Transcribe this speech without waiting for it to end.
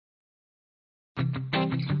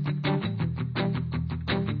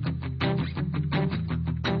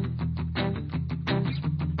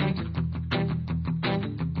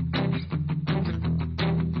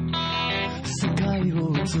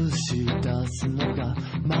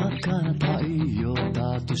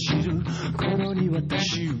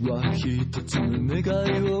私は一つの願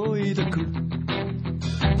いを抱く。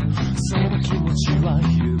その気持ちは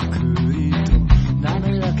ゆっくりと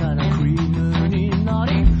滑らかなクリームにな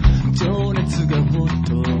り、情熱がほ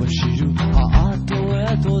とばしるハート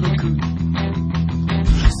へ届く。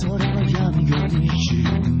それは闇がにじ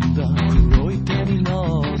んだ黒い手に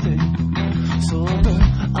乗ってそっと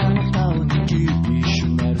あなたを握りし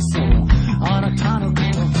める。そうあなたのこと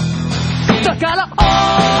だから教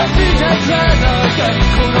えてくれないか、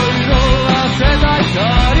この色あせた光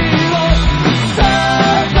を。世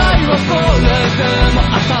界はこれでも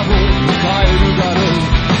朝を迎えるだろう。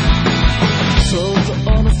想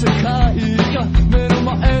像の世界が目の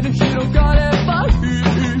前に広がればいい。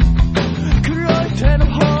黒い手の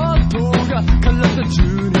ハートが体中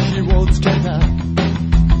に火をつけた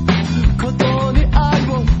ことに愛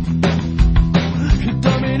を、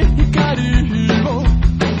瞳に光を、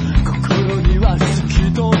心には透き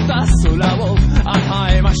通った空を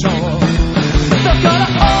与えましょう。だから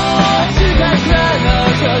教えてくれな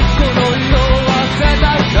いか、この色あせた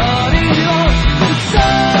光を。世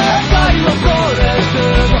界はこれで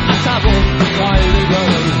も朝を迎えるだろ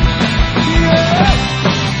う。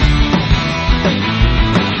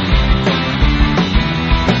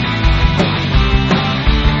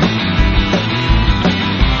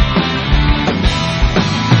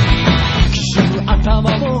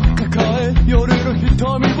頭を抱え夜の瞳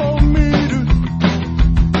を見る。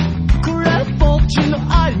クレっぽっちの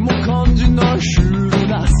愛も感じないシュール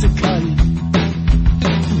な世界。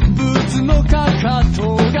ブーツのかか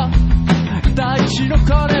とが大地の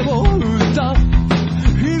鐘を歌う。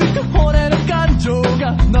響く骨の感情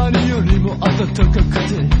が何よりも温かくて、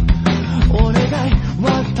お願い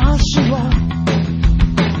私は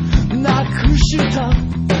なくした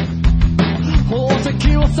宝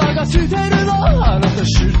石を探しているの、あなた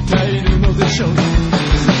知っているのでしょう。だ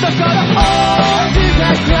から教えて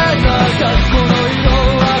くれないか、この色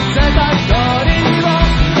あせた光を。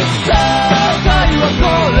世界はこ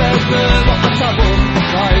れでも朝を迎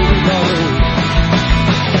えるだろう。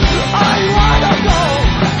I wanna go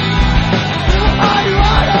I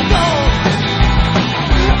wanna go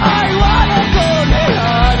I wanna go ね、あ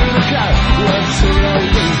るのか What's your name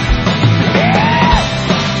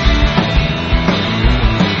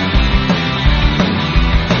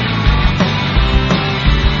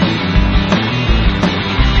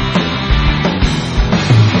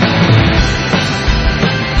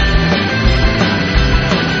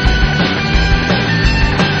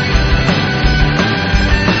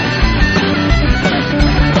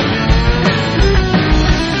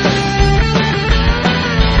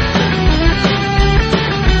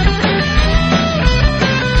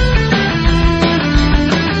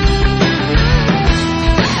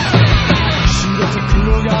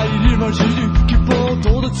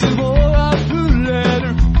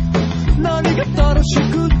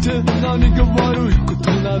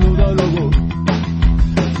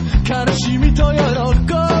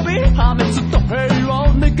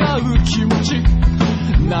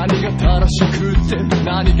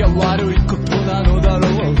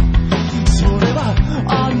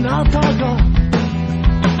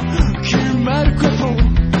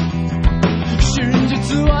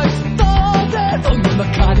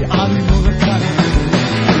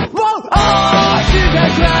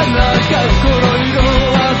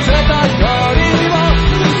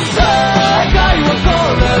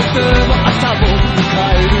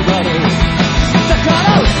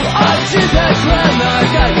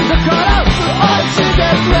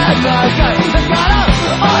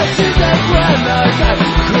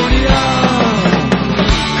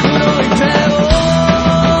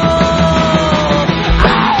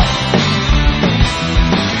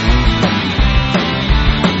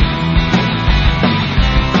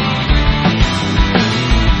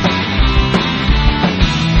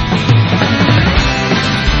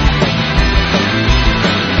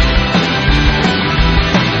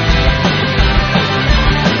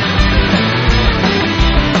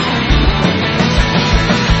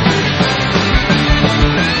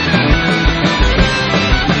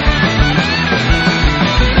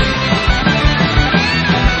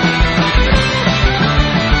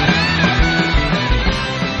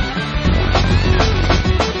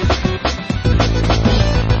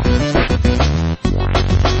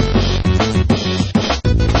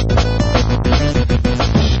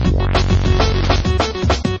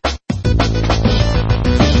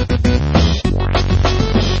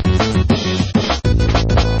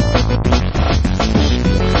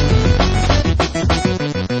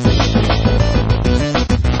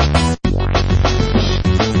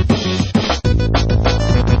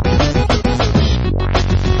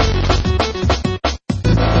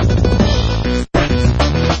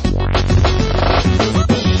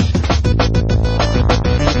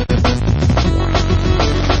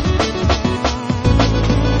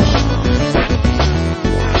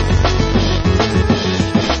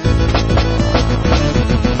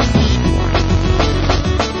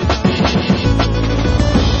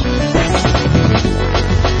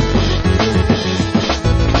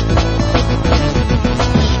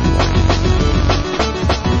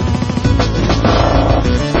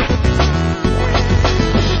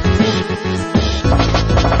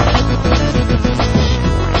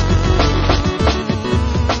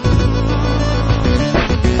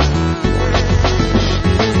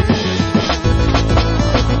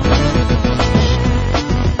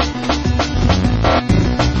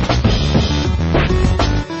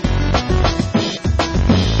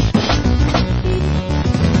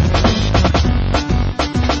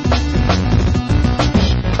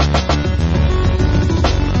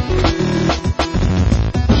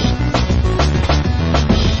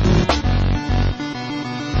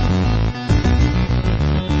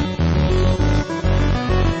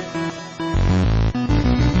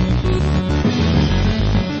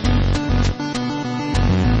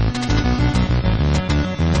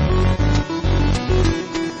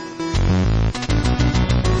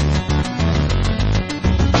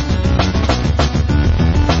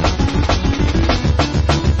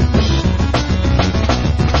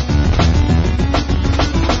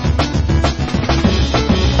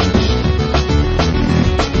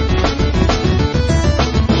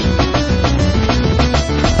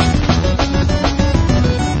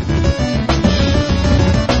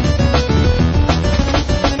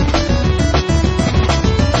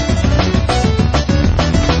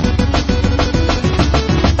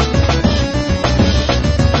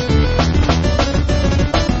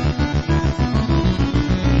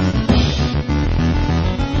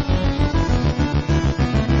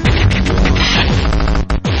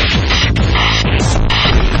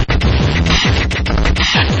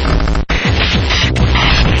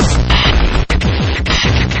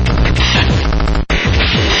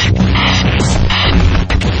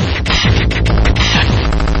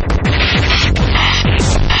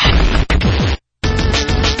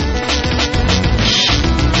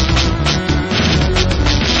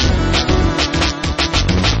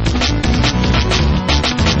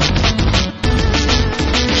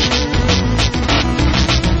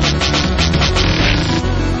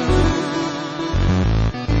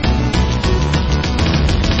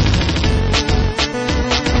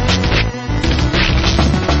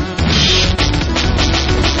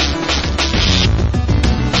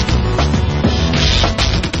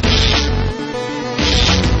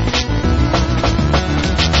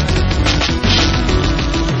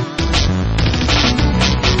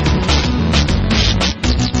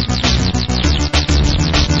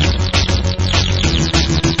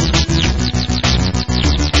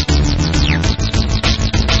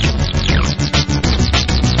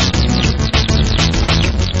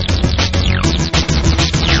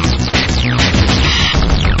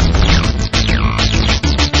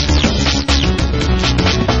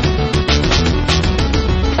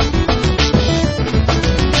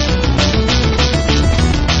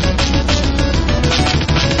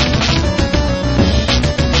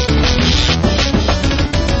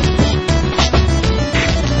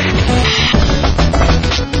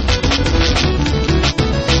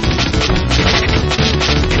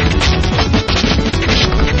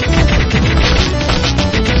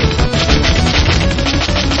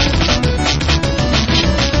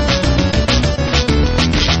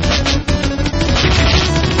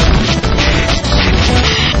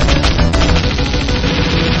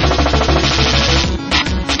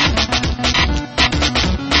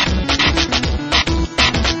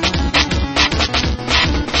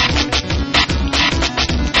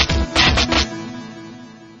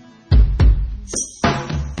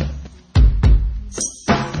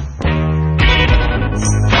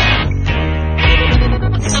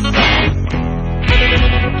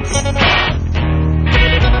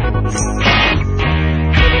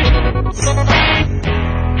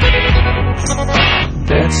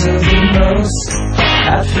Better than most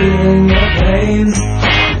at feeling your pain.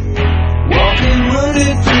 Walking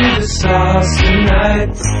wounded through the stars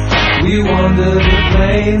tonight. We wander the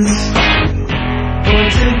plains.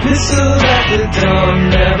 Pointed pistol at the dawn.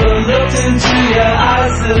 Never looked into your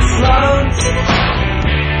eyes this long.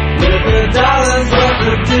 With the dollars worth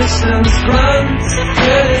of distance run,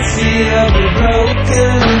 courtesy of the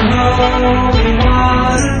broken and holy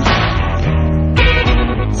one.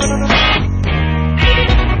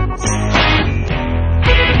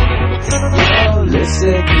 Your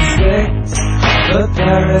lipstick is thick, but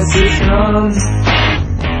Paris is gone.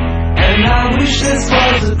 And I wish this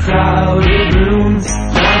was a crowded room.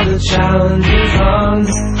 Now the challenge is on.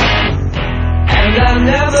 And I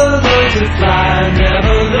never learned to fly,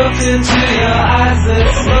 never looked into your eyes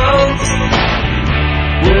this long.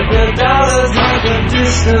 With the dollars like a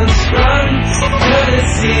distance run,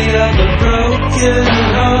 courtesy of the broken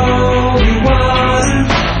and holy one.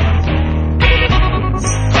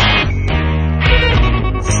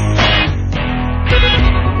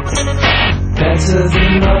 Better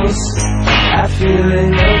than most at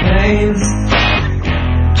feeling no pain.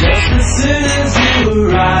 Just as soon as you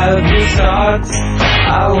arrive we start.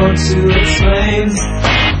 I want to explain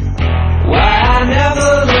why I never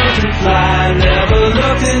learned to fly, never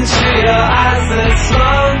looked into your eyes this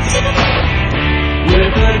long.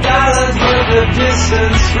 With the dollars worth of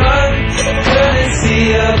distance run, courtesy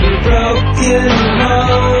of the broken and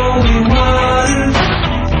holy one.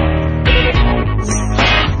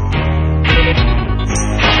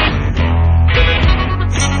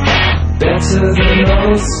 Better than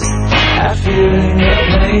most at feeling your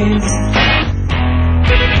pain.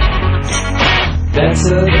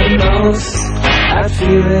 Better than most at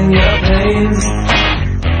feeling your pain.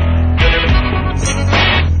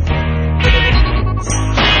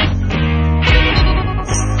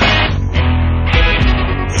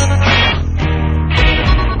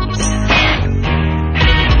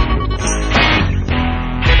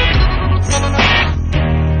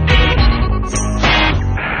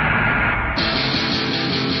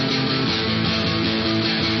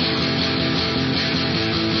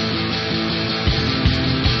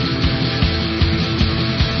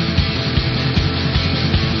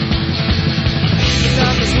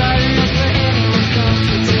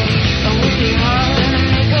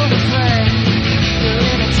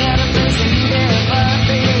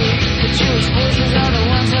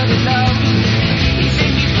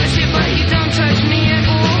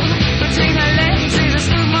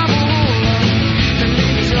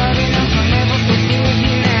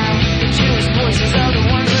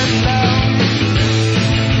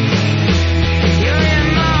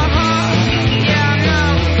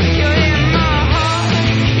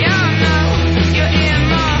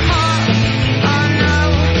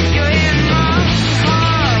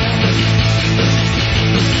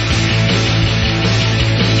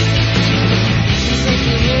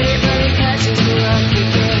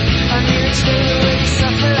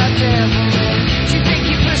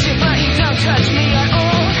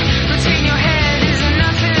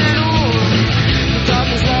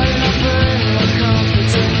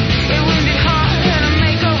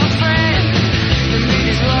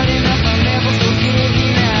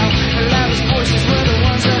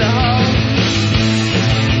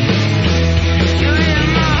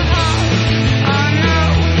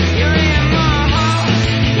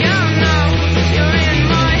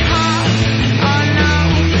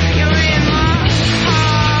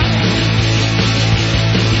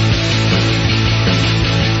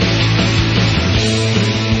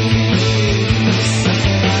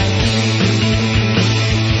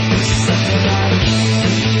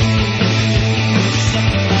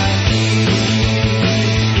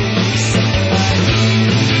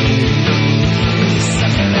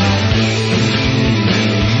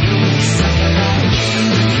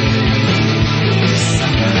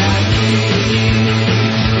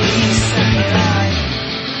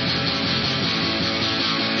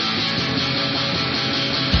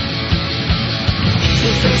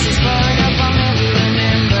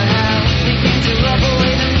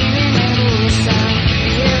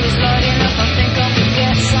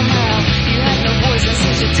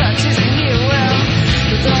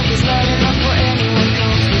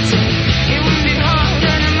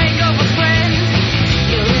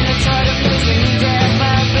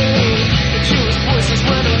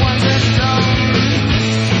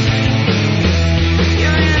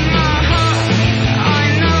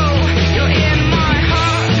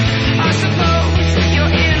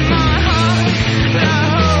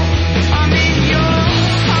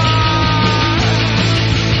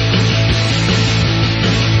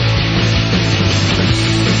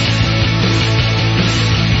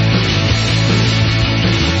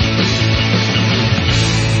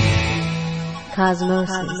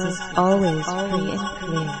 Cosmosis is always free and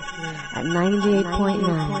clear at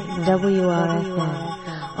 98.9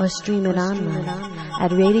 WRFM or stream it online at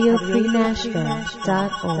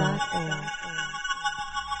radiofreenashville.org.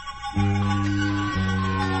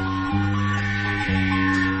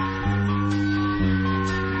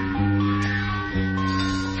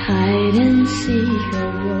 Hide and seek a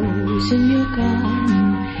rose in your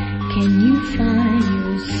garden. Can you find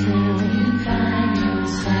yourself?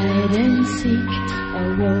 Hide and seek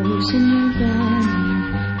a rose in your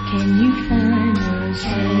garden. Can you find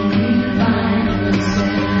yourself? Can you find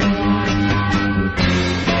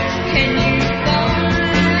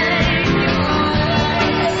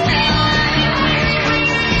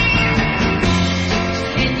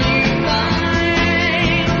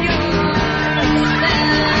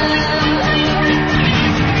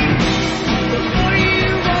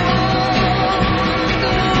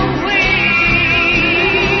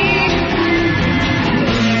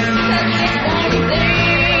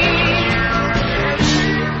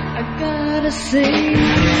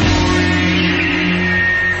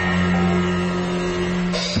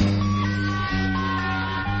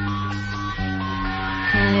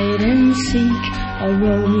hide and seek a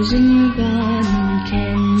rose in your garden.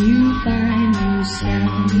 Can you find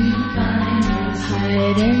yourself?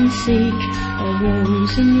 Hide and seek a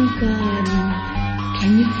rose in your garden.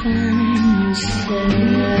 Can you find yourself?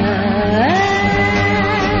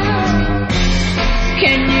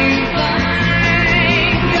 Can you find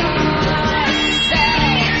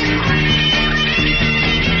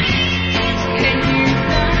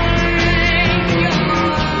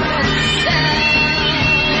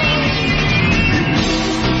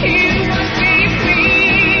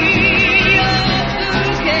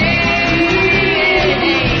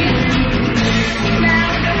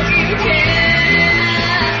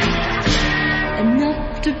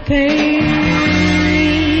to pay?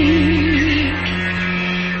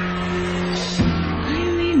 I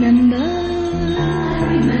remember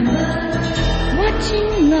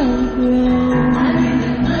watching love grow.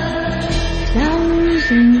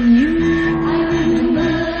 Flowers in you.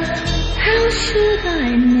 How should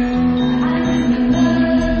I know?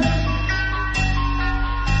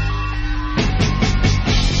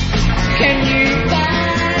 Can you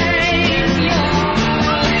find yourself?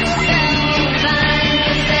 Can you find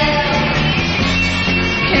yourself?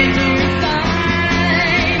 Can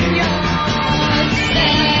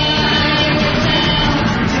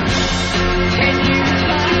you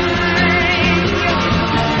find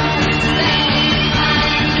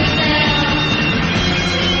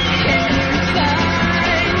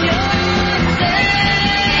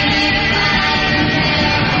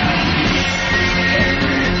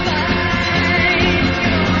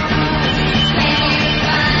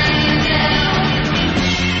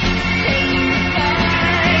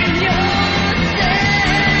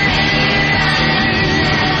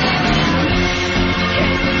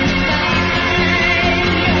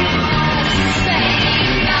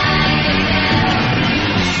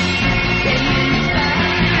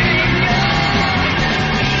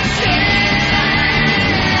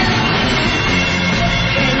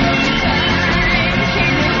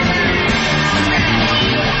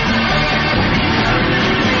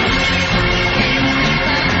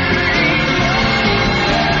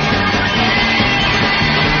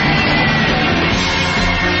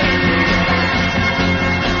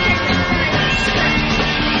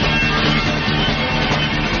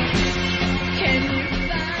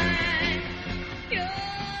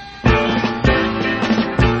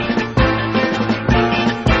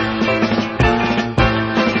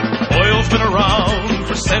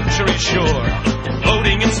centuries sure,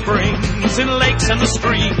 floating in springs, in lakes and the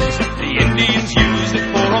streams. The Indians used it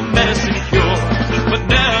for a medicine cure, but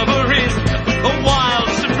never in the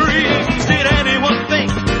wildest of dreams did anyone think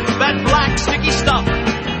that black sticky stuff,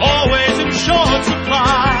 always in short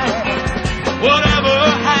supply, would ever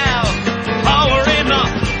have power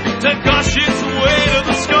enough to gush its way to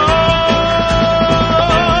the sky.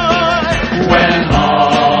 When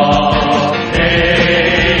love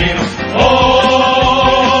came,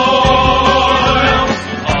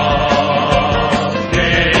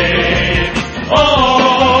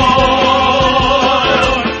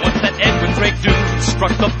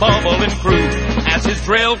 struck the bubbling crew as his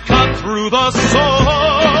drill cut through the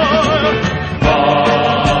soil.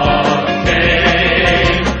 Love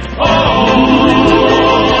came, oil.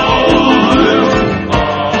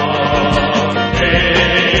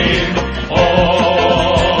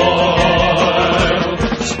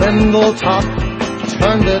 Spindle top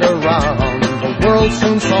turned it around. The world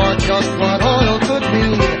soon saw just what oil could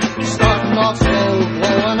be. Starting off slow,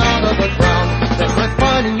 blowing out of the ground.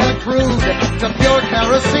 crude to pure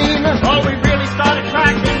kerosene. Oh, we really started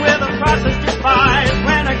cracking with a process despised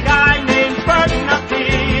when a guy named Burton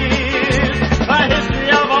appeared. The history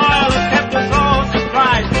of oil has kept us all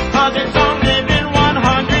surprised, 'cause it's only been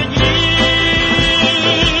 100 years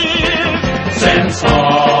since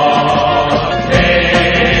all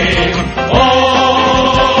came oil.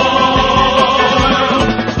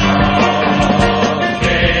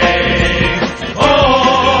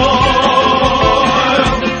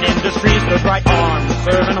 Industries, the bright arm,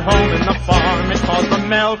 serving home in the farm. It caused the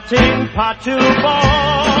melting pot to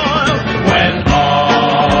boil. When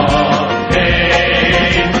all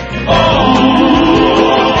came oil.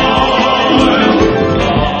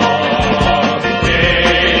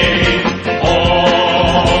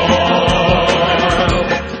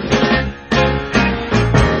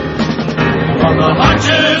 From the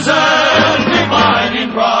hunches and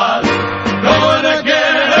dividing rods, going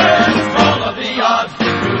against all of the odds,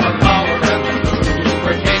 through the power and the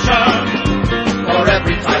lubrication, for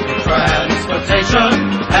every type of transportation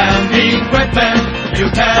and equipment you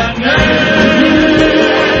can name.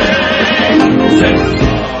 Since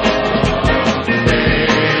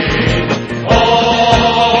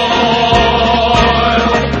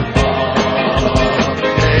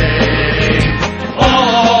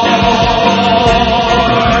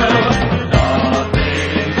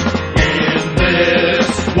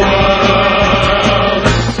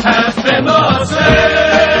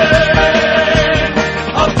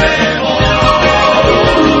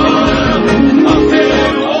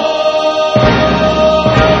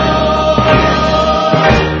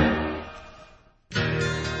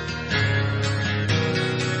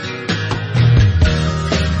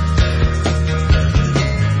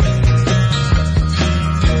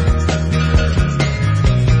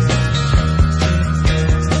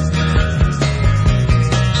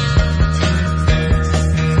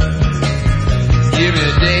Give me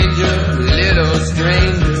danger, little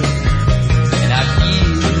stranger, and I'll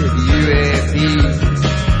give you a piece.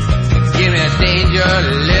 Give me danger,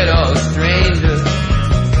 little stranger,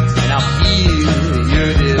 and I'll heal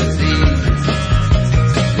your disease.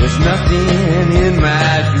 There's nothing in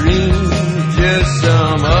my dreams, just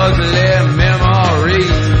some ugly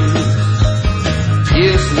memories.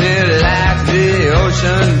 Kiss me like the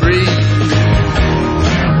ocean breeze.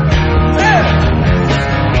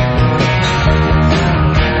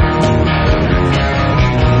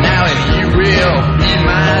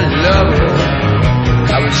 Lover,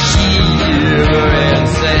 I would shiver and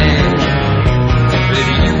sing. But if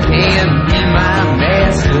you can be my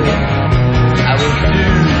master, I will do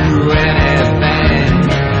anything.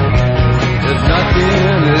 There's nothing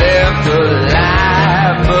left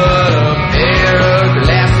alive but a pair of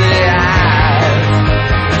glassy eyes.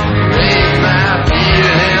 Raise my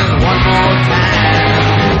feelings one more time.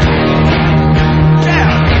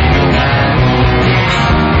 Yeah.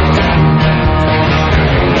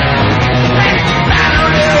 Find a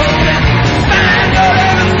real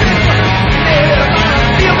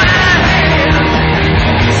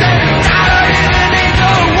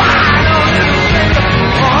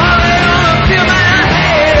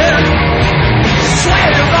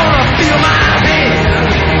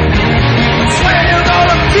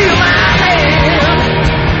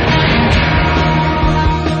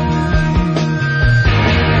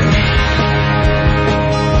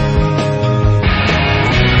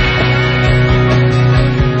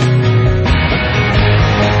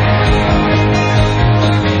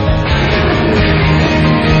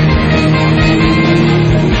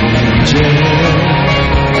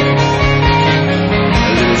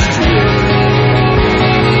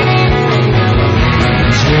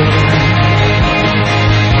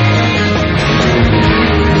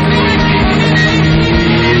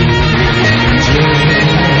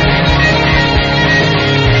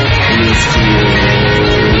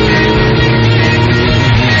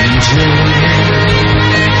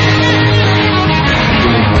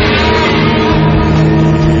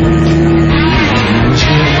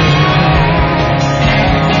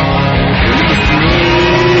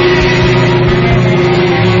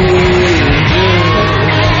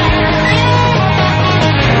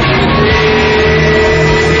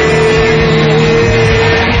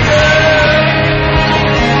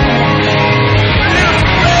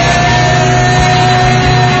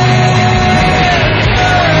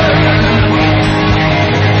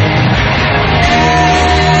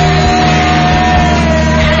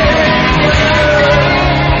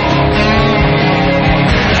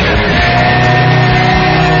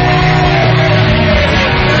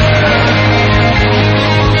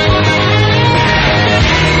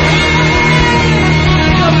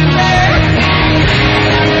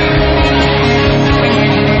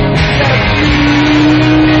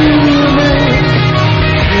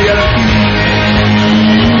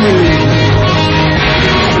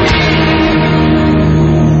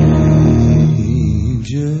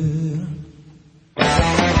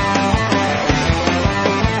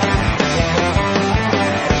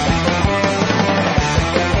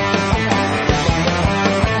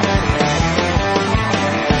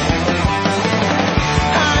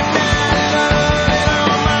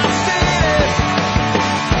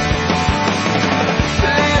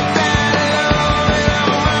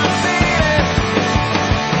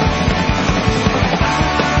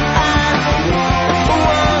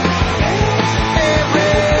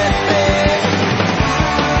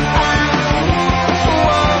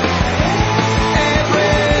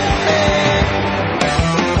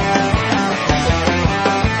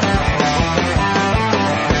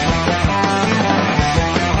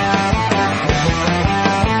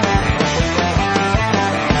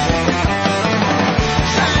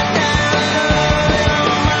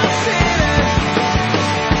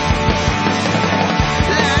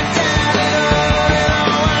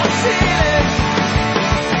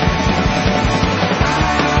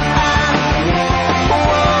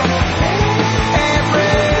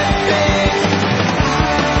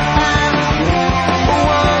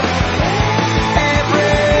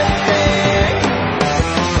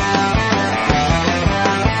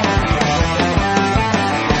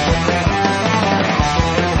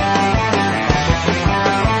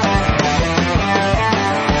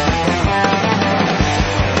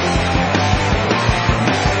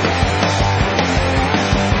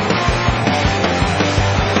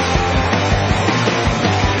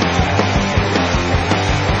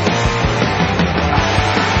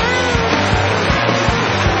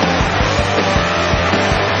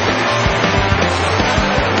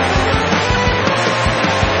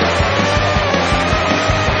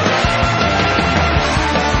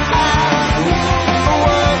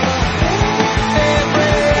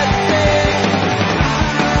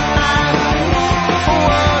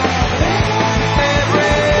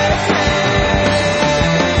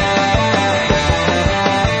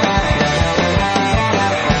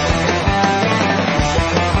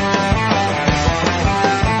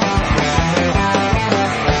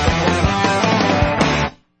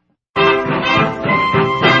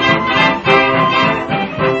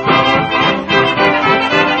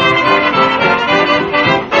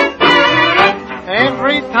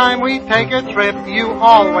time we take a trip, you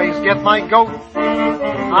always get my goat.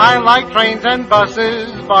 I like trains and buses,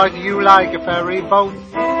 but you like a ferry boat.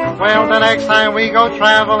 Well, the next time we go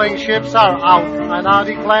traveling, ships are out, and I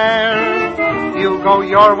declare, you go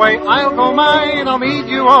your way, I'll go mine, I'll meet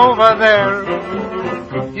you over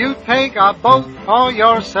there. You take a boat for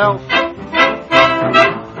yourself.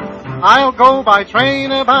 I'll go by train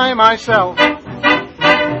by myself.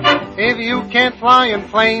 If you can't fly in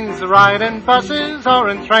planes, ride in buses or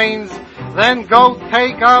in trains, then go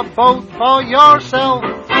take a boat for yourself.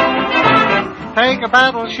 Take a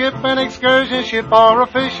battleship, an excursion ship, or a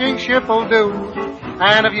fishing ship will do.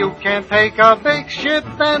 And if you can't take a big ship,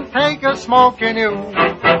 then take a small canoe.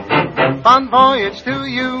 Fun voyage to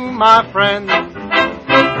you, my friend.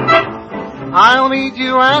 I'll meet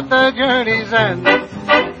you at the journey's end.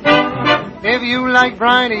 If you like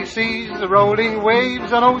briny seas, rolling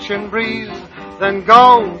waves, and ocean breeze, then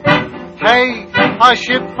go take a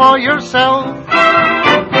ship for yourself.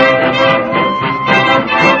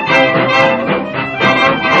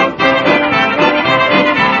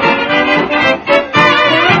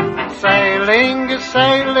 Sailing,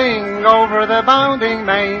 sailing over the bounding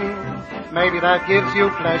main. Maybe that gives you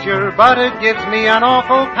pleasure, but it gives me an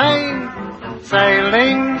awful pain.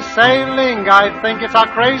 Sailing, sailing, I think it's a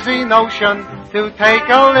crazy notion to take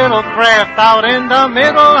a little craft out in the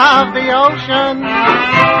middle of the ocean.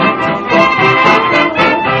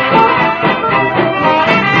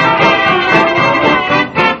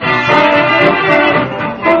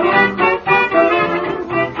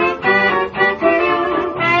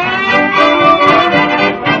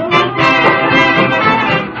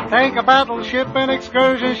 Take a battleship, an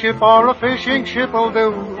excursion ship, or a fishing ship will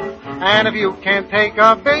do. And if you can't take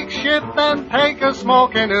a big ship, then take a small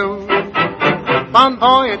canoe. Fun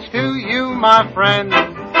voyage to you, my friend.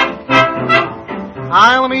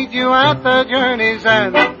 I'll meet you at the journey's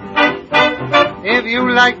end. If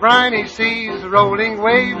you like briny seas, rolling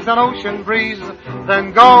waves, and ocean breeze,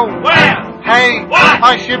 then go take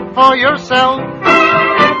a ship for yourself.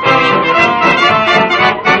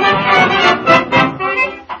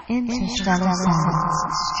 Interstellar Sounds,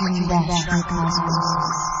 Stream Dash with Cosmos,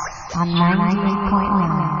 on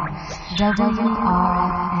 98.9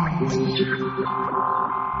 WRFN.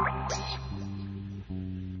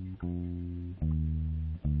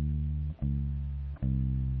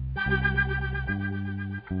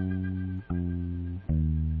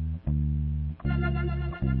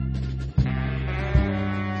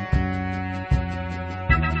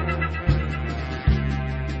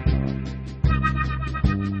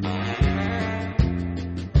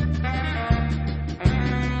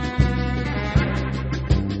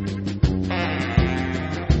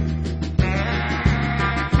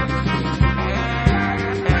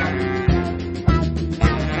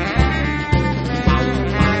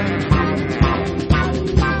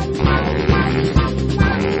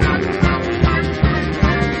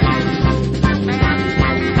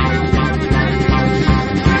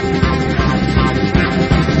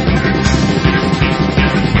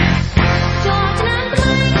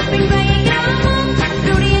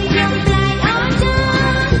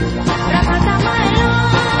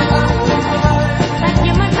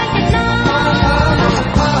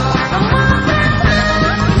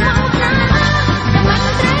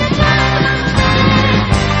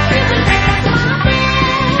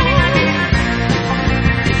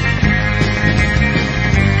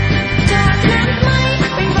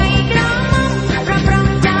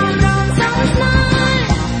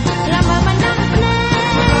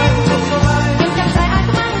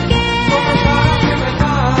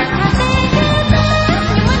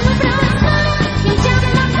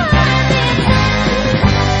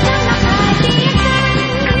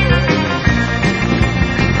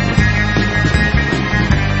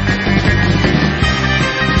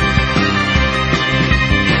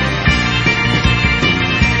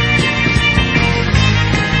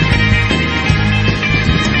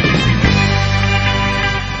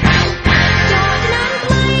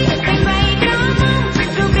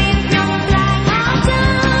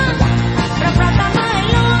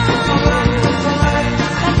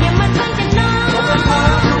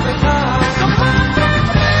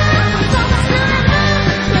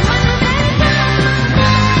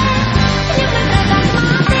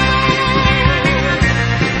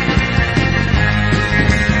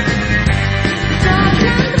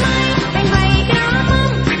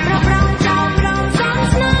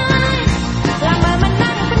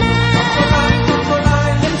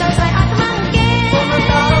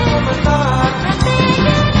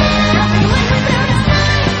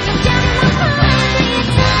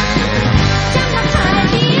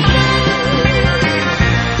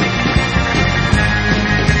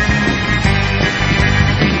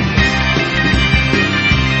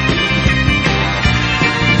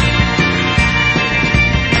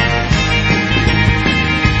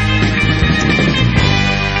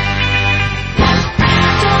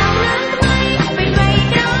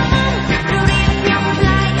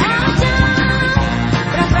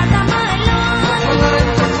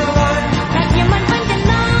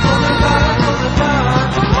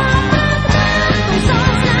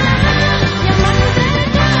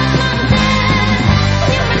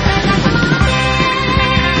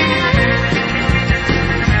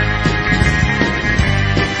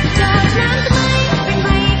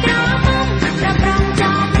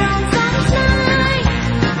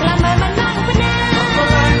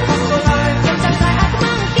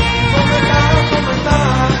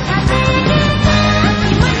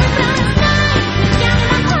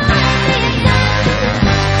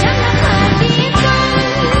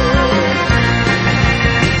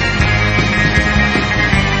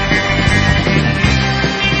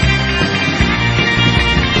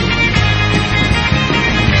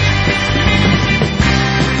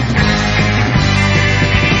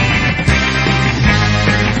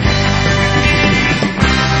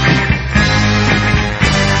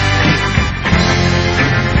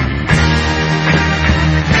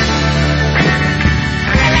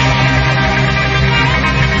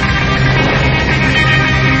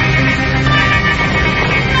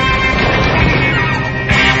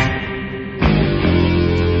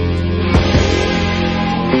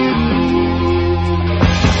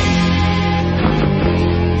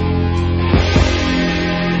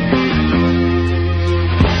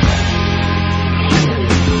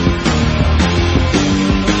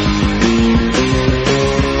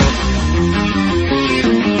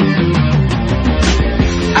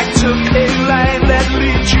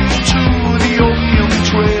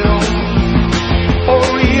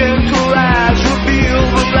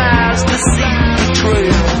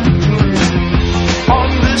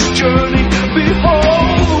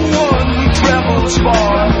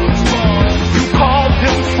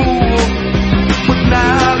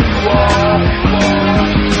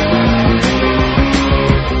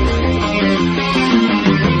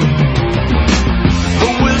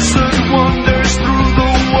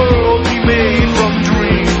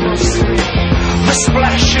 The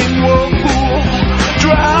splashing whirlpool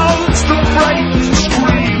drowns the frightened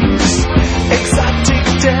screams. Exotic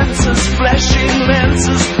dancers, flashing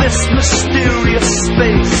lenses, this mysterious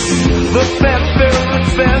space. The fanfare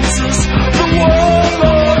advances, the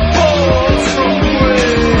warlord falls from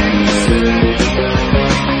grace.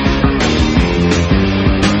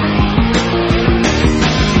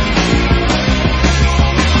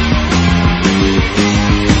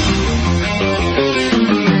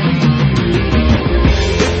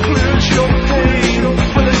 It clears your pain,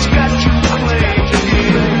 but it's got you claimed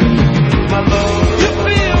again, my love. You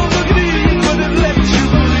feel the need, but it lets you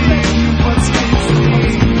believe you must be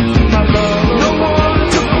free, my love. No one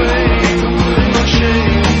to blame, no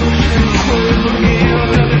shame. You crave again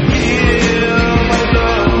and again, my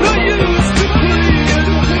love. No use to plead,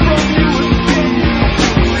 from you and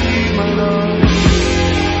me, my love.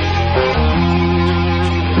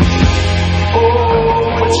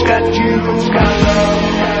 Oh, it's got you, my love,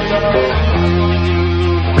 my love.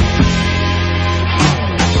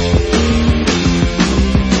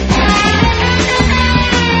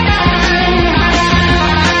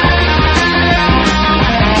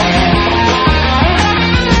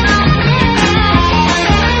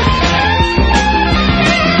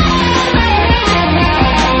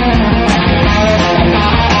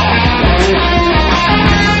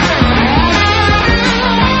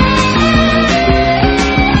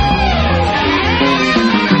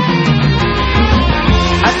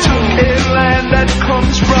 I took a land that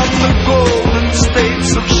comes from the golden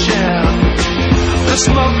states of Shan, the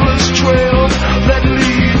smuggler's trail that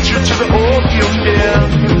leads you to the opium den.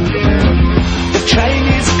 The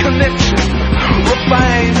Chinese connection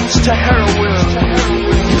refines to heroin.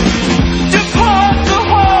 Depart the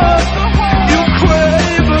heart you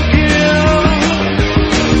crave again.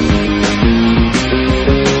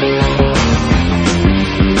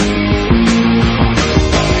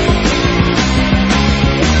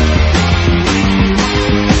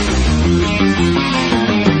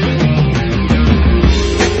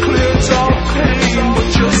 It clears all pain, but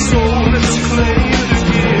your soul is claimed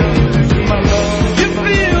again, my love. You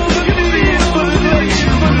feel the need, but it lets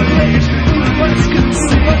you believe you must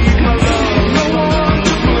concede, my love. No one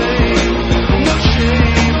to blame, no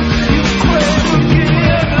shame. You crave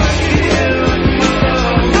again, again, my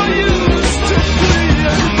love. No use to plead,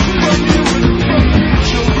 from you and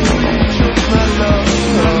from you, my love,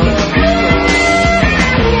 my love.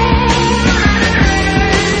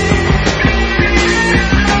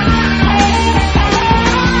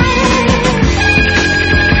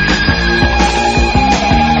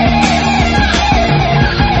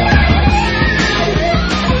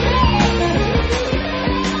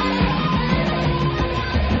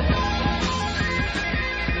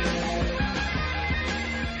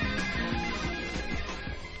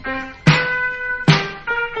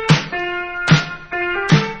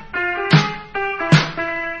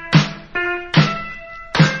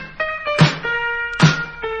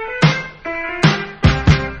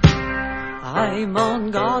 I'm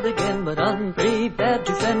on guard again, but unprepared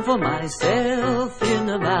to fend for myself in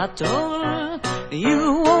a battle.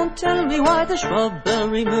 You won't tell me why the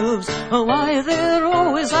shrubbery moves, or why there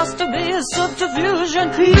always has to be a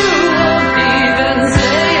subterfusion. You won't even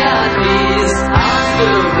say at least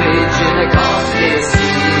after waging a costly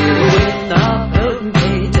steal. When the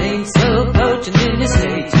potentate ain't so potent in his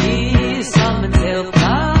state, he summons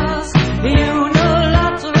self-class. You know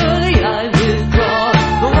laterally I withdraw,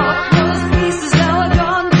 but what was peace is now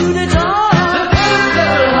gone to the top. The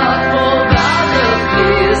people have for battle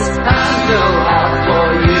fears, and no help for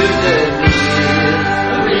you to need.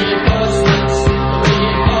 Reinforcements,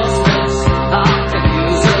 I can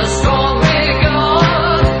use a strong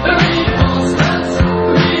regard. Reinforcements,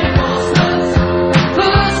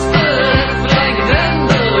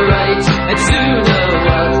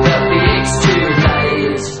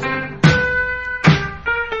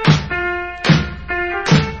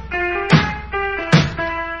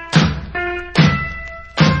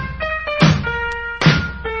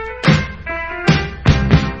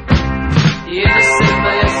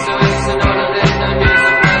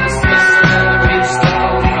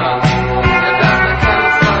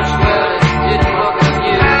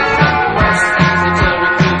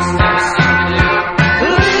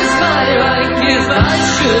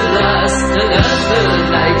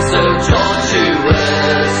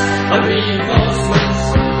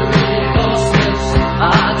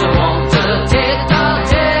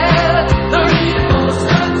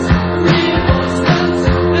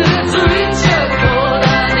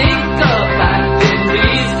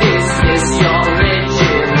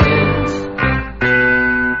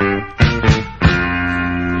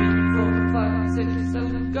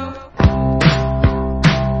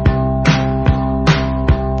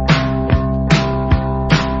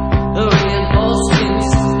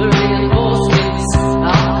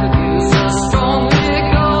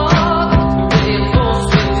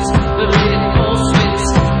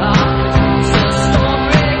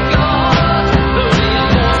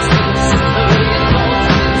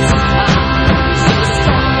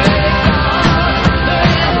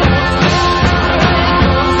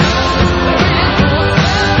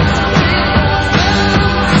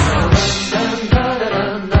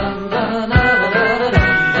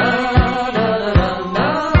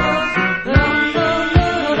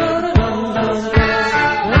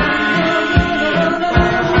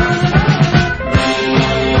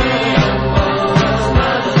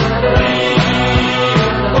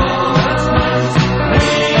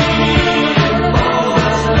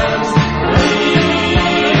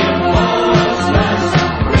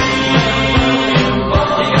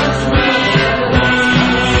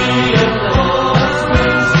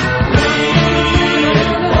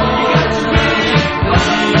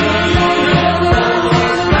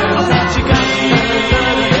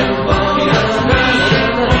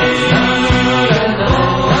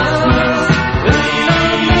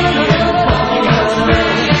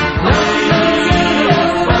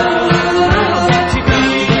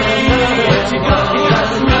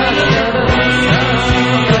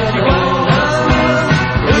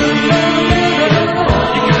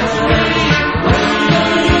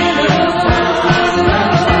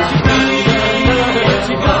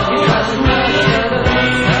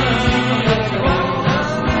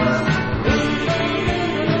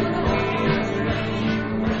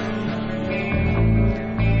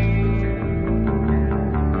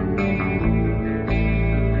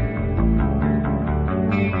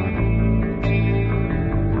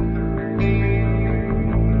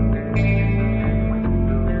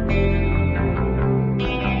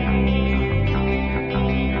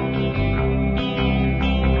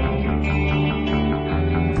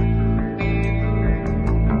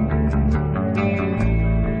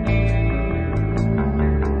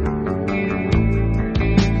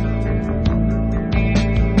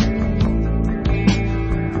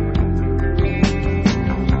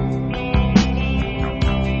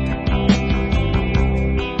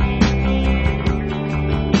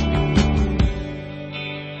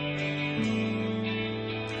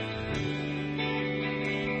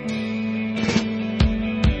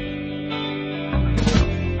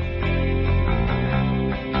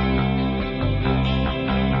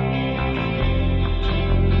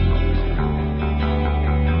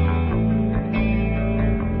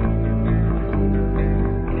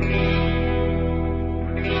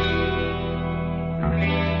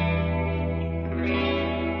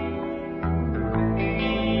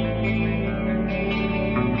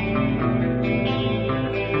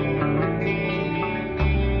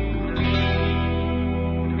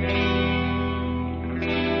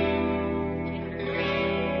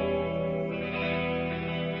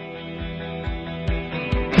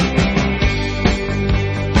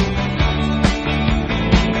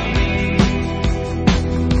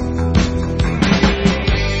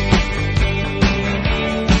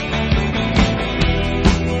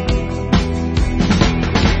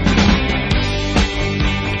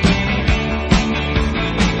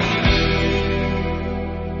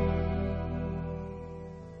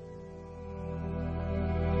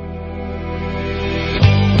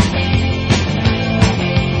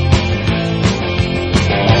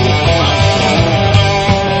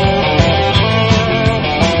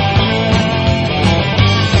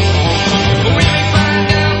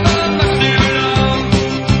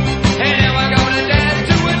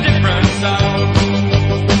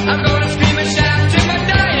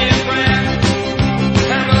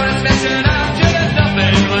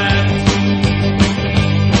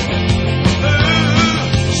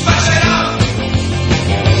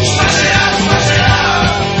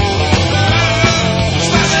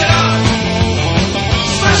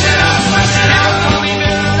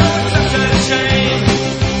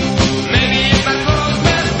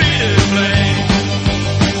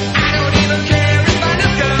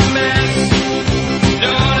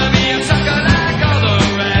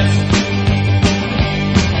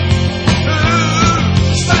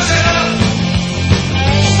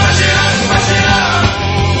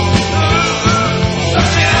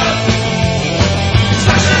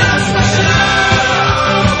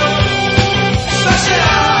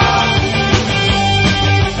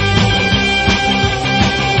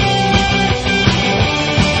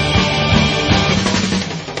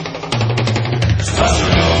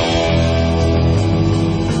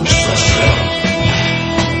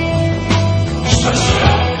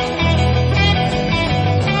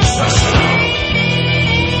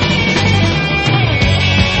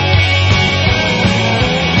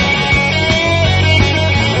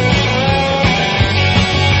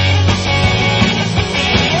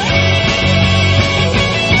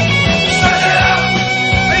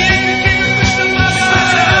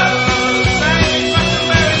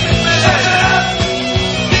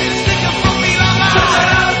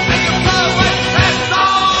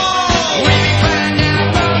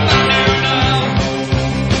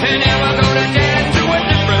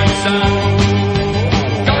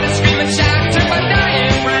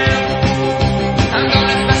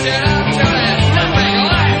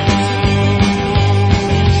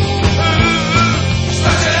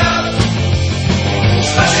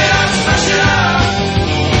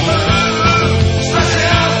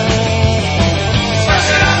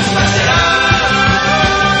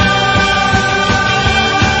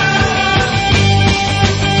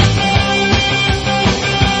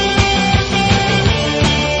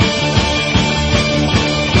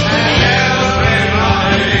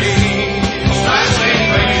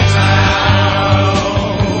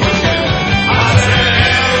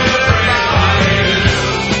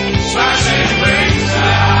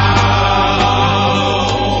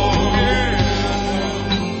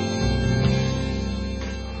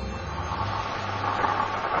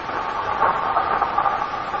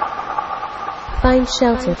 Find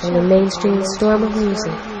shelter from the mainstream storm of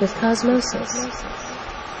music with Cosmosis.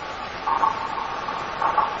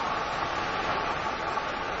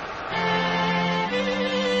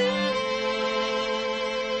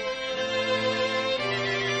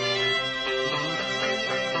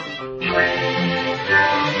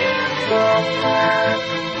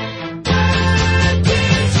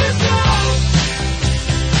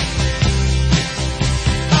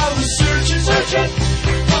 I was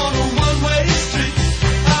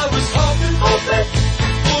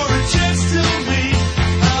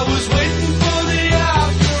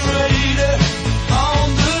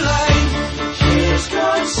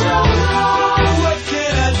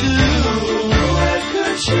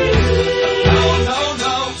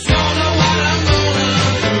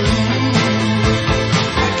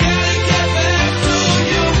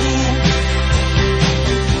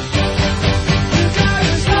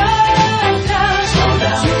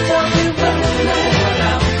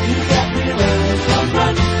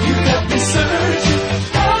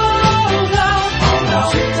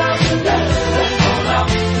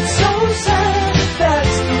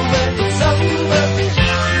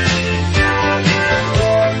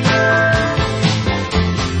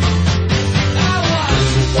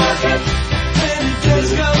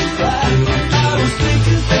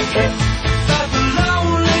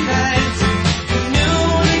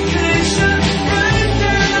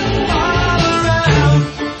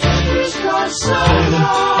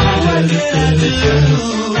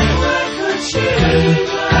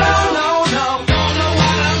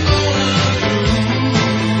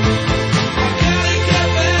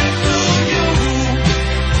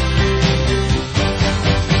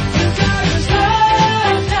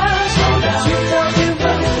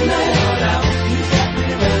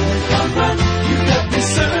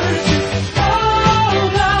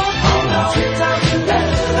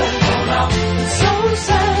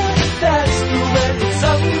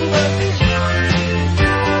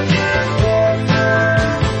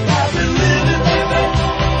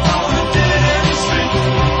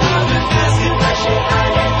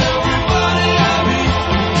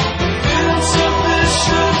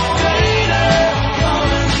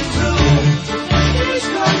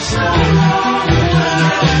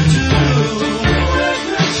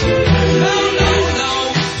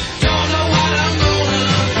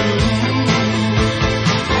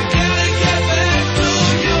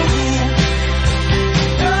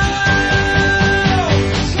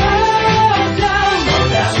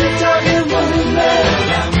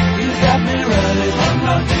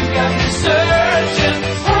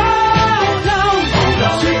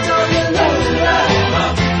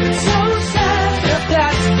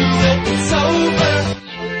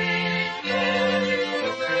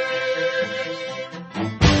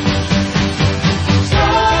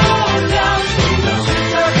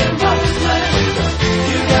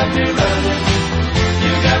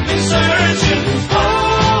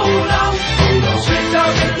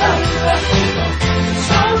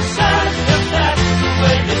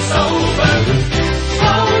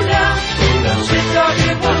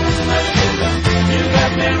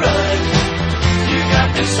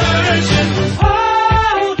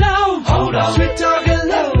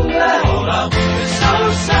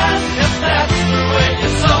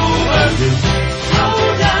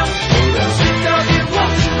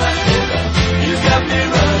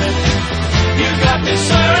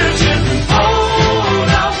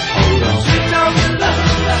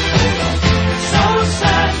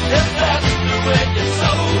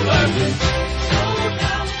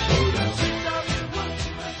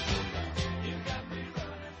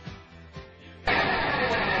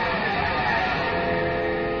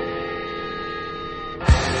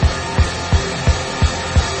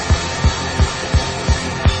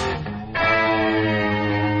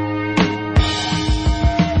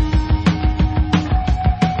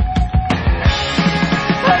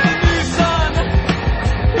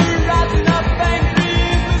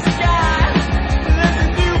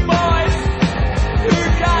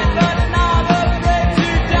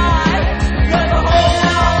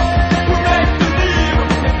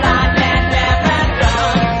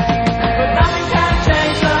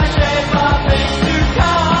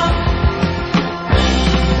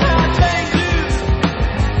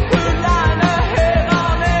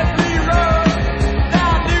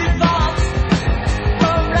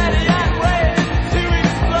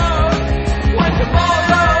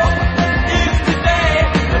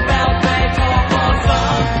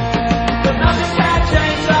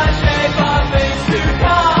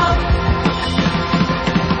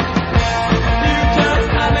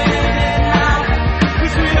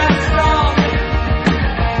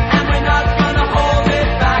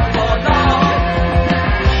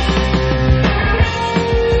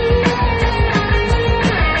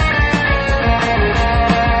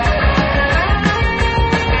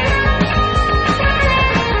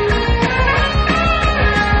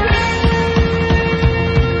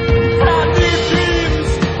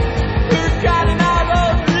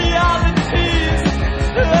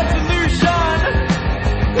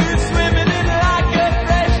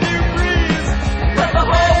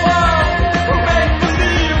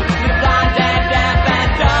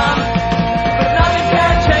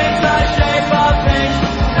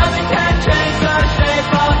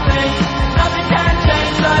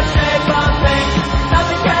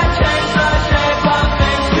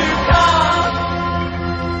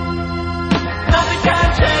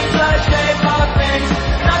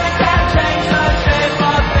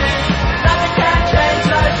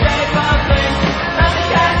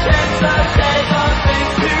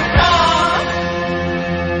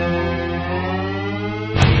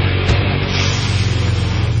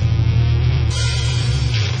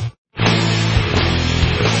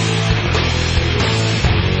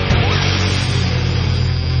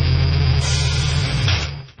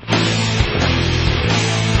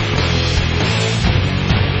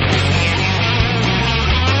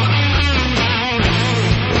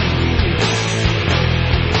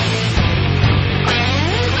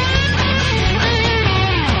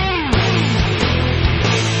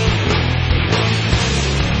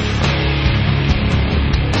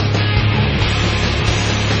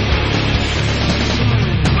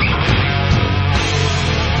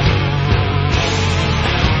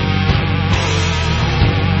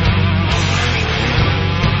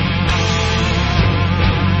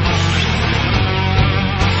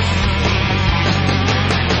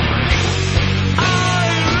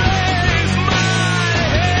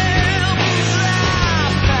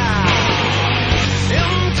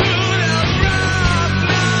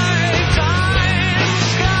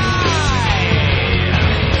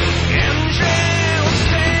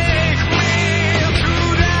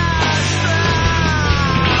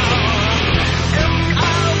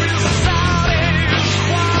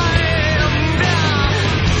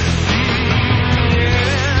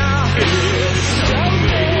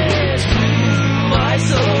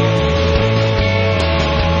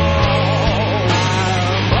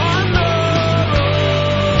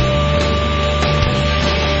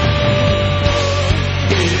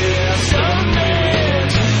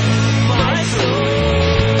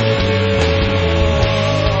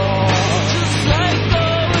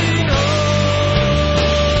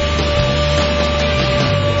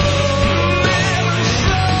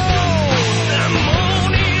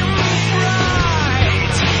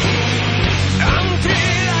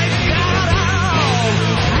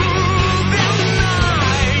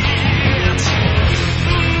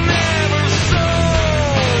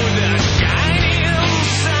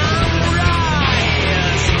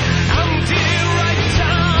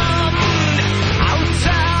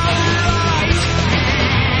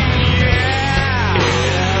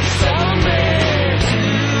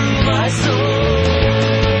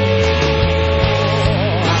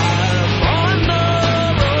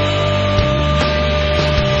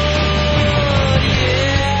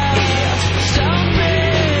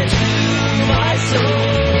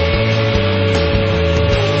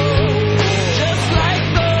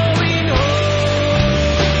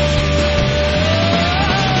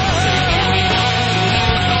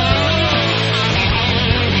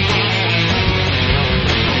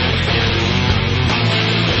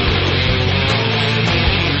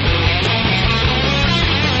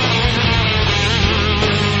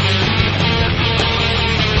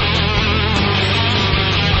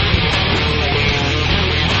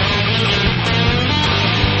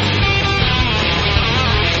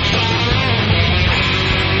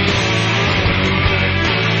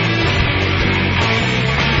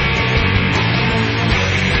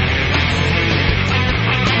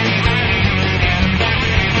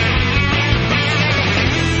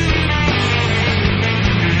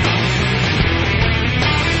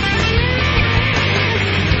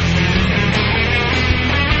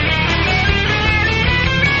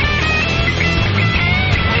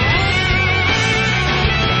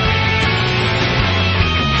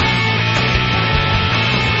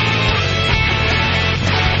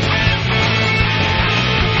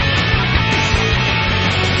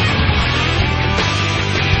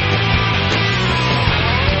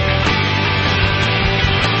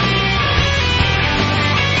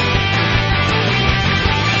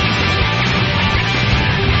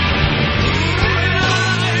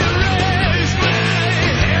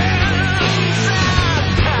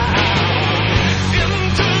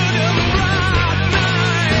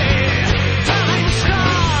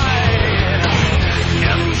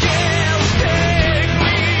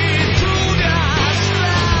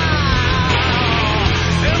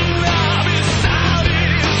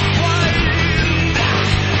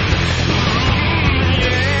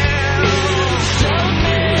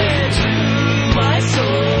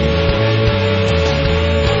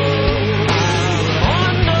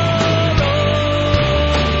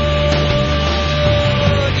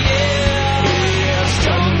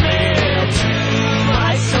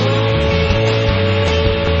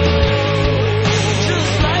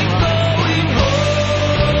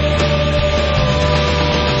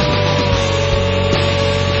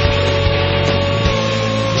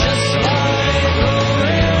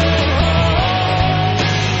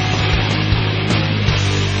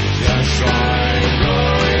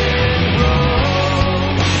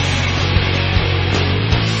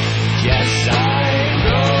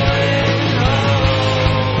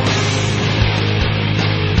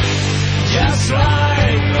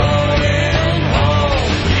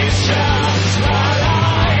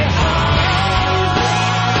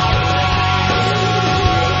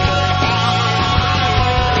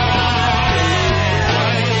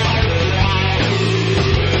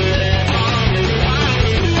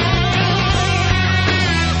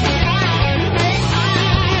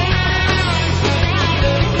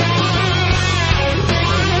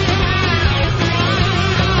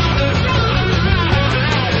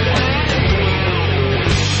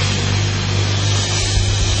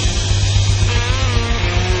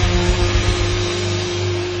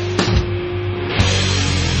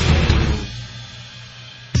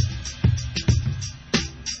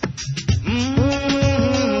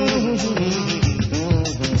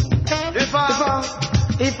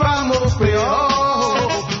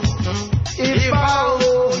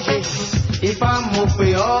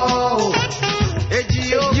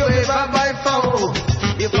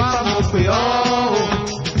Ifá mo pè ọ́ o.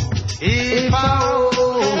 Ifá o.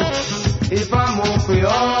 Ifá mo pè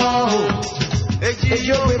ọ́ o.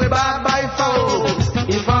 Èjì ó pè bàbá Ifá o.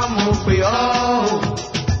 Ifá mo pè ọ́ o.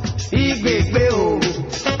 Ìgbègbè o.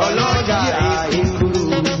 Ọlọ́jà èkúrú.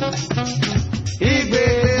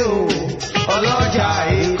 Ìgbègbè o. Ọlọ́jà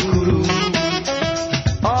èkúrú.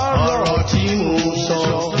 Ọ̀rọ̀ tí mo sọ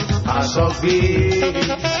àsọgbé.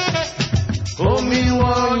 Omi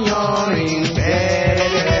wọ́n yanrìn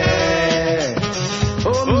bẹ́ẹ̀rẹ̀.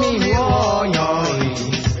 Omi wọ́n yanrìn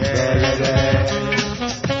bẹ́ẹ̀rẹ̀.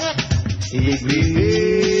 Ìgbègbè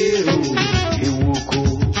o ìwòkó.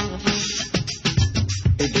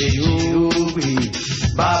 Èdè yóò gbé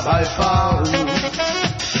bàbá Ifá o.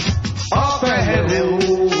 Ọpẹ́ ẹ̀rẹ̀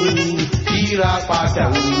o kíra padà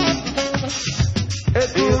o.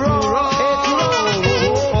 Èkúrò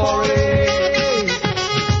fọ́rẹ́.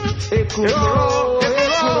 Èkúrò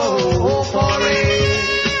fọ́rẹ́.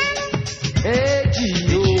 Èjì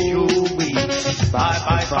yóò gbé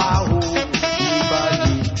bàbá Ifá o.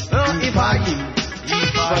 Ifáyé.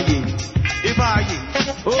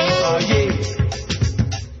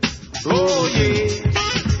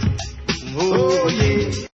 Oyè.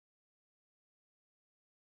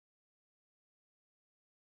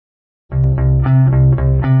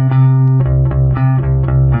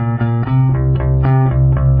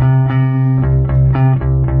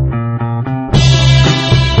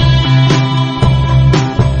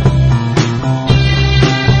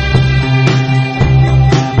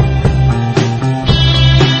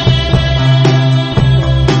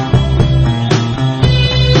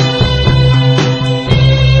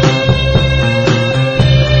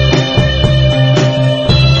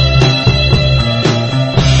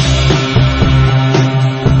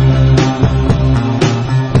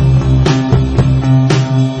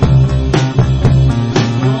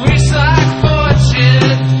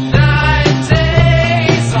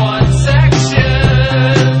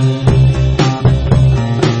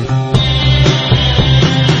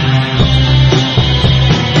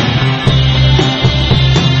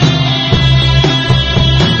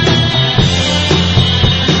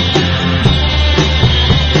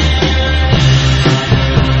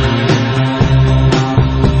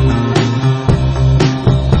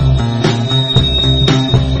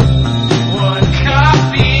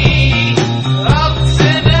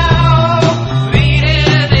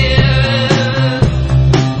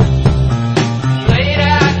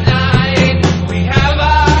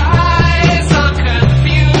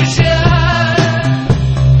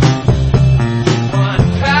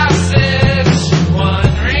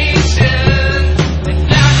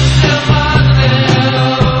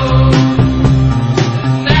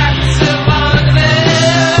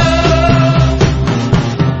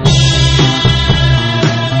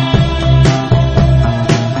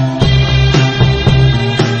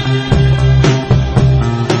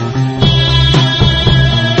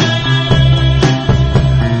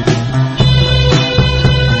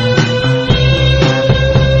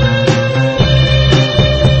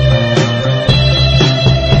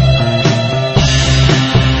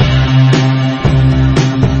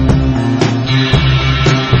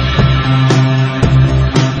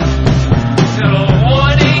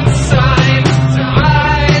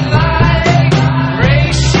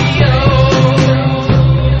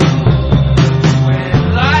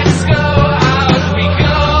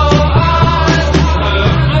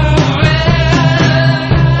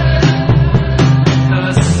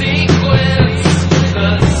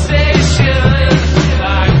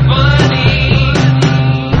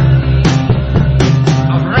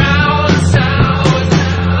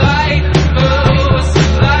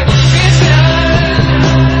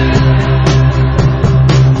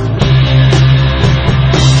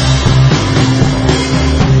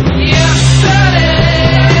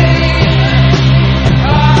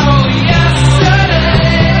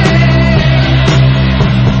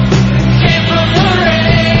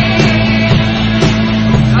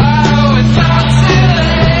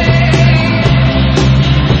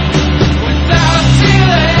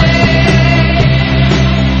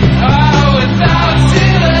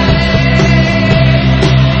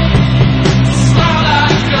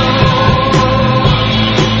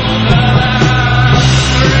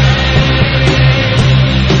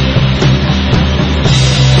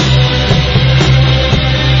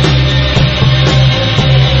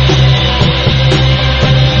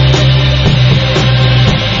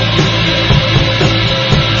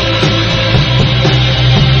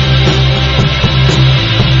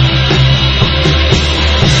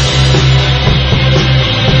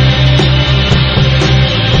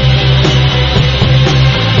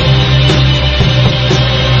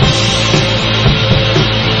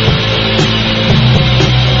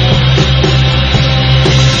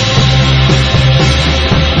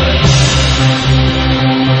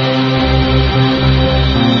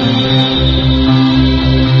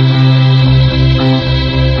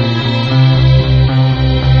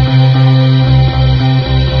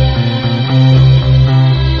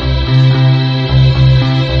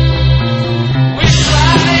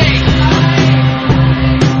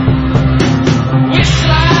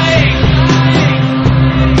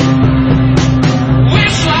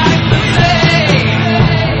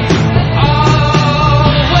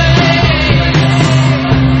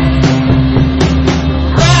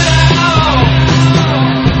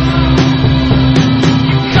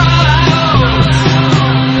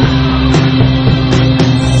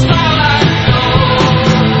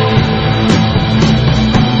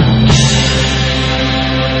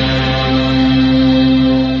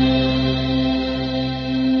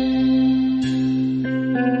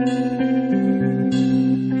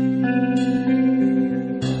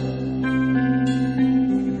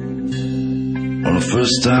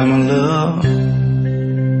 first time in love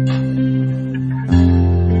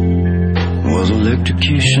was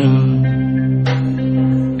electrocution.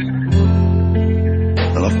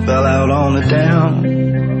 Well, I fell out on the down,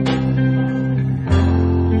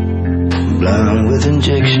 blind with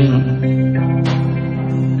injection.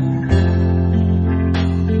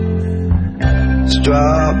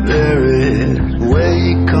 Strawberries, where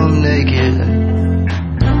you come naked.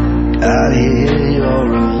 Out here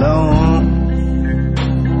you're alone.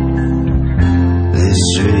 This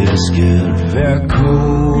streets get very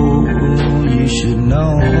cold, you should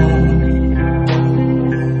know.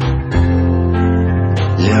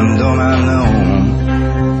 Yeah, don't I know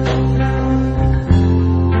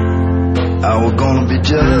how we're gonna be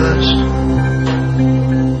judged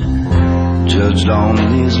on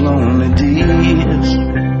these lonely days.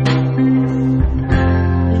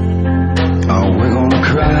 Are we gonna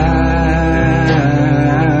cry?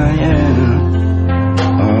 Yeah.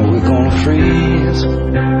 Are we gonna freeze?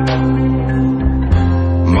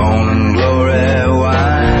 Morning glory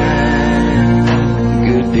wine,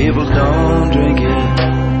 good people don't drink it.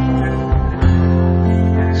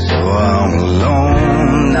 So I'm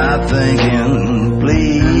alone, not thinking,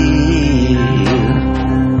 please,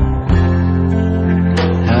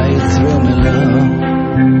 how you throw me love,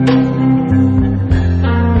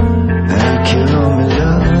 how you kill me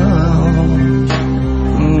love,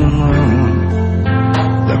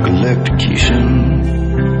 like electrocution.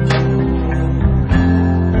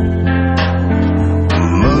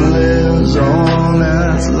 Monday's on,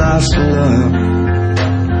 that's last love.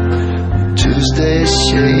 Tuesday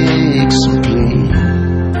shakes and pleads.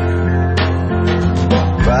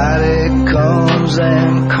 Friday comes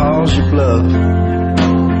and calls you bluff.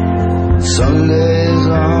 Sunday's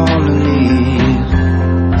on the knees.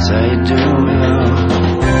 That's how you do me love.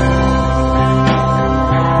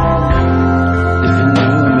 If you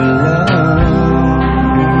knew me love,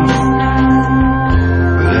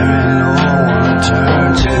 there ain't no one to turn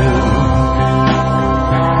to.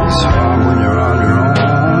 It's hard when you're on your own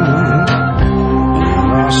and you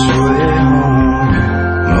lost your way home.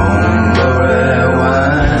 Morning glory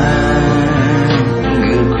wine,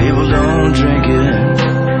 good people don't drink it.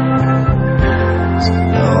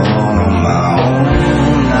 On my own,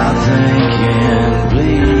 I think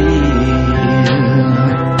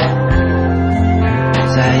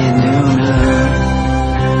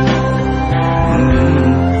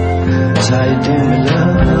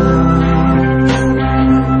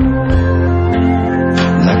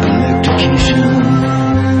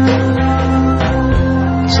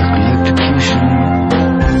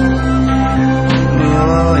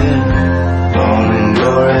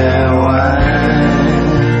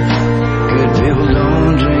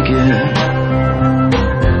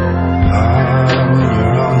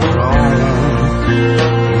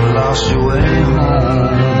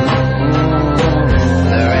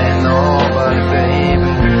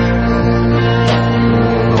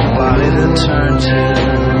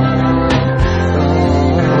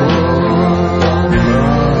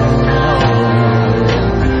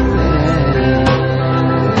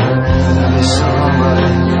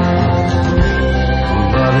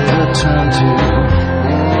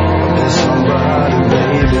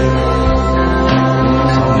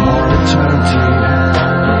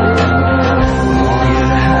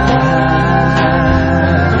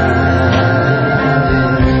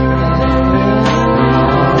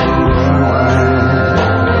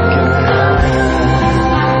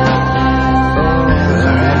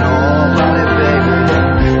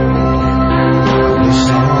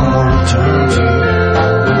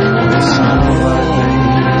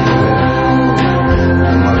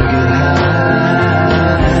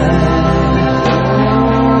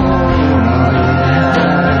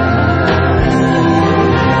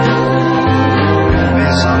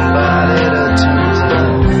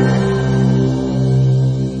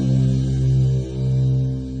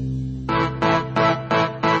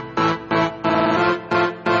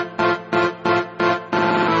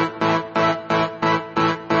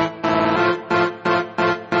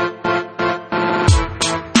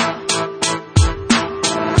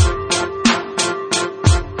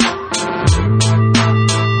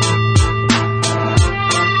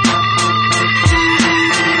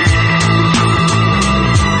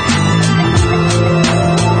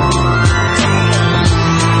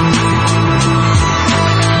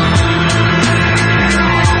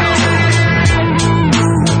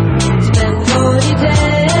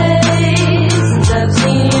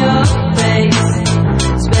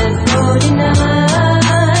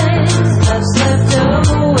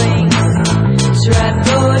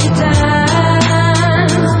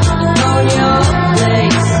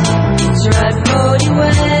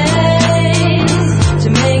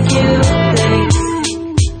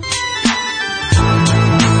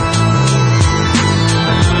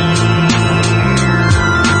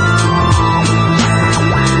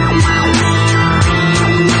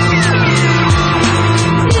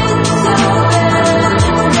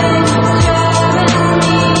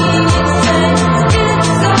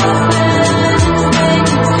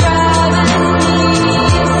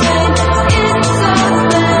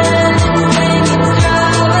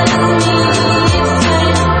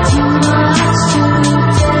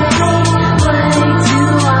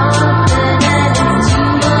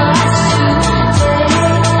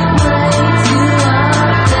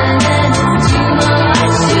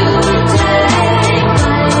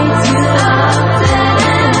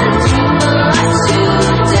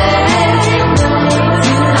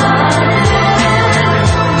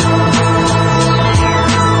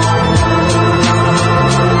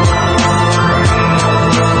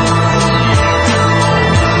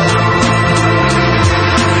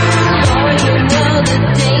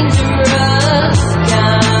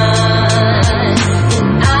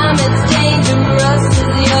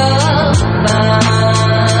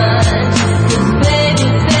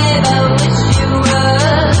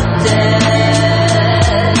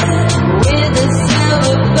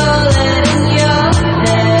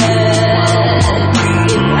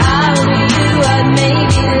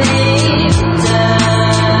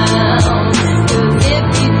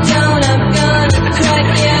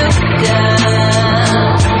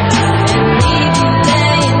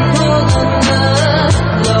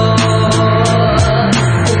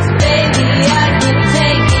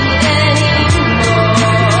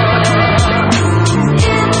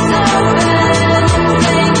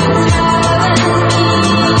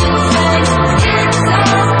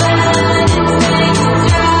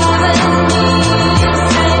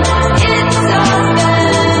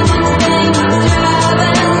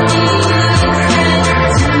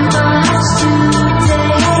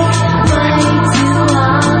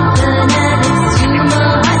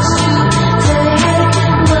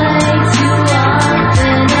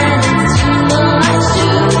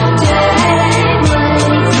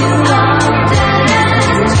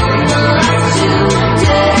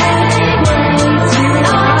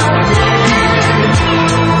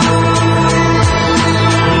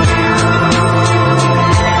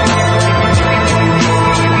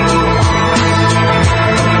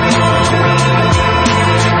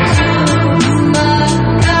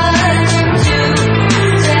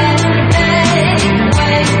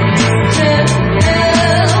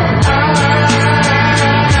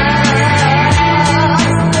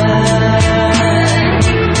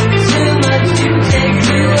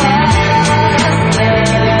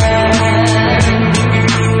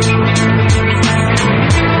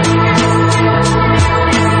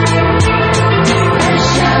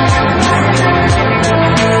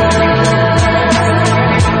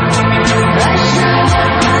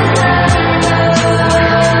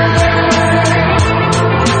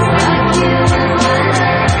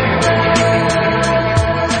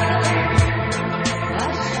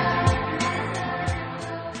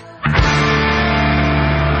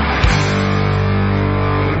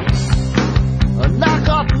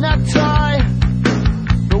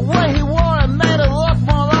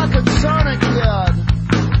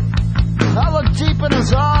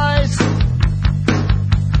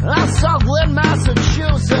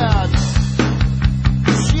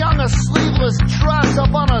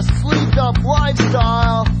on a sleeved up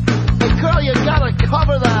lifestyle. But girl, you gotta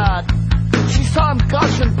cover that. She saw him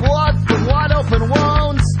gushing blood from wide open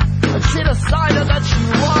wounds, and she decided that she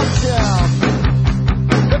loved him.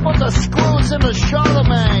 They put the screws into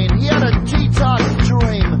Charlemagne. He had a detox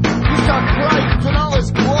dream. He saw Christ in all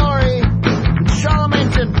his glory. And Charlemagne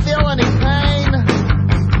didn't feel any pain,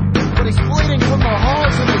 but he's bleeding from the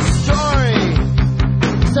holes in his story.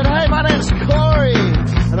 He said, hey, my name's Corey,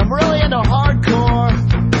 and I'm really into hardcore.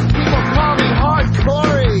 People call me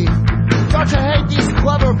Hardcorey. Don't you hate these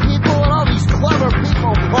clever people and all these clever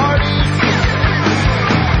people parties?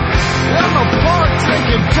 In the park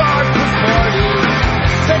drinking dark parties,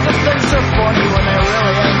 thinking things are funny when they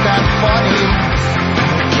really ain't that funny.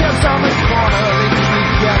 Kids on the corner, they keep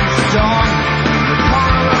getting stoned. The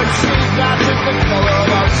color of our cheek matches the color of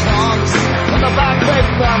our tongues. In the back bay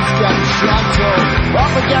fence getting shunted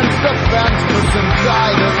up against the fence for some guy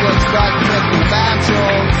that looks like Mickey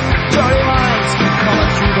Mantle. Dirty lines keep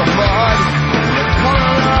coming through the mud. The color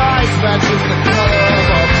of their eyes matches the color of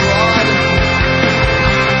our blood.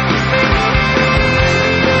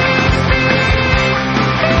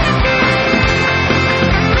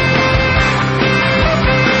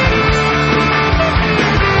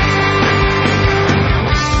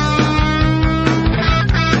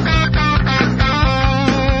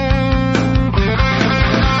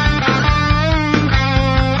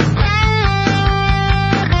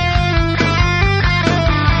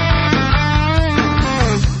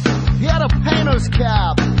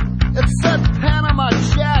 Cap. It said Panama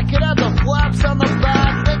Jack. It had the flaps on the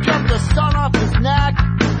back. They kept the sun off his neck.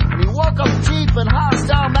 And he woke up deep in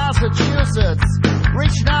hostile Massachusetts,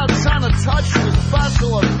 reaching out trying to touch his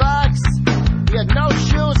special effects. He had no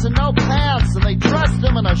shoes and no pants, and they dressed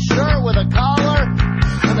him in a shirt with a collar,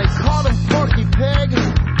 and they called him Porky Pig.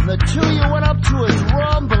 And the two of you went up to his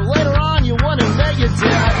room, but later on you wouldn't admit you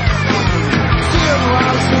did. See him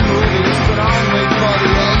rouse the movies, but only for the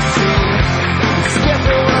AC. Skip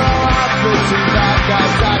over all outfits and bad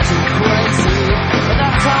guys acting crazy. And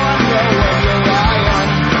that's how I know when you're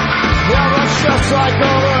lying. Yeah, that's just like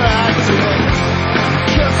overacting.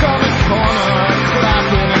 Kids on the corner,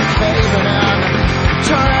 cracking and caving in.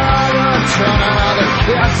 Turning over and turning other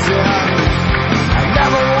kids in. I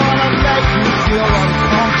never wanna make you feel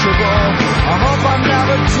uncomfortable. I hope I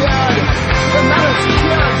never did. But met his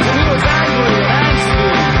kids and he was angry and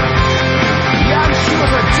angsty. Yeah, and she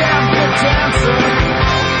was a damn good dancer.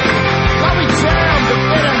 I'll be damned if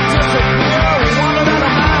they didn't disappear. We wanted out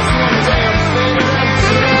of mass one day and faded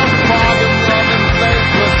into a fog of love and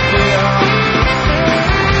faithless fear.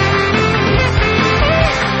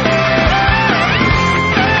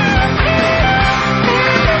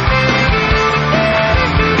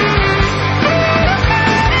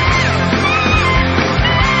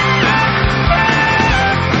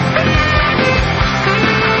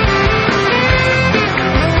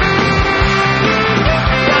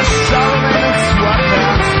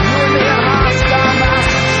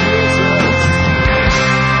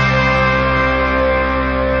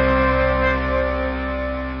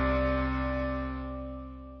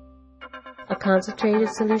 A concentrated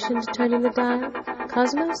solution to turning the dial?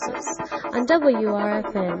 Cosmosis on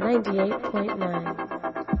WRFN 98.9.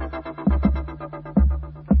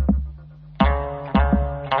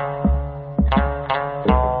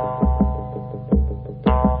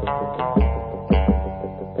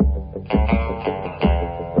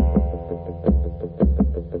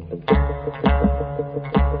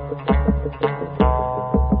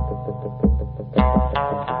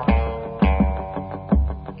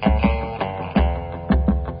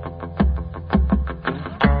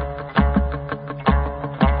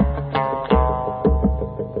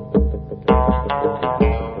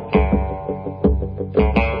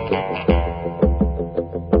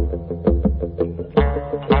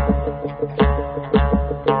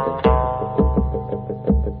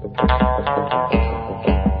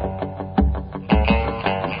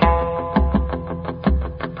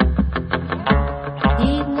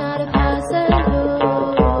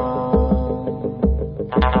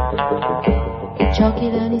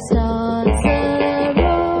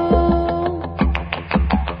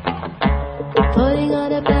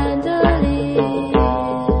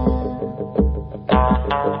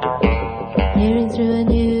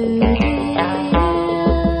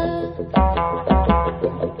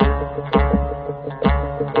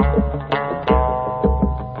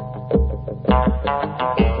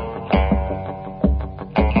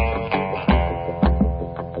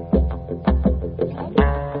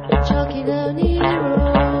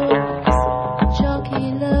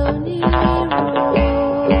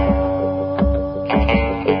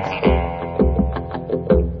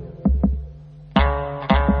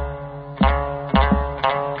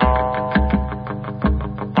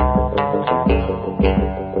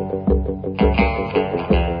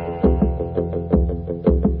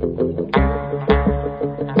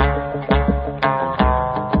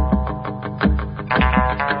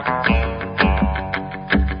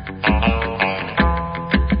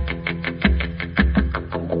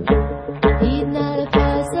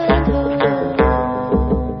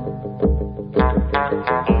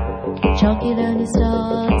 Chalky lonely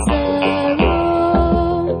starts a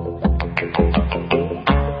room,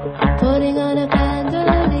 putting on a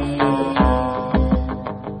candelier,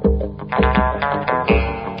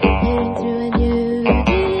 heading through a new year.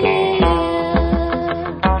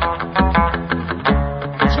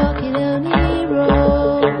 Chalky lonely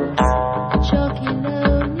roads, chalky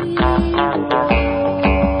lonely roads.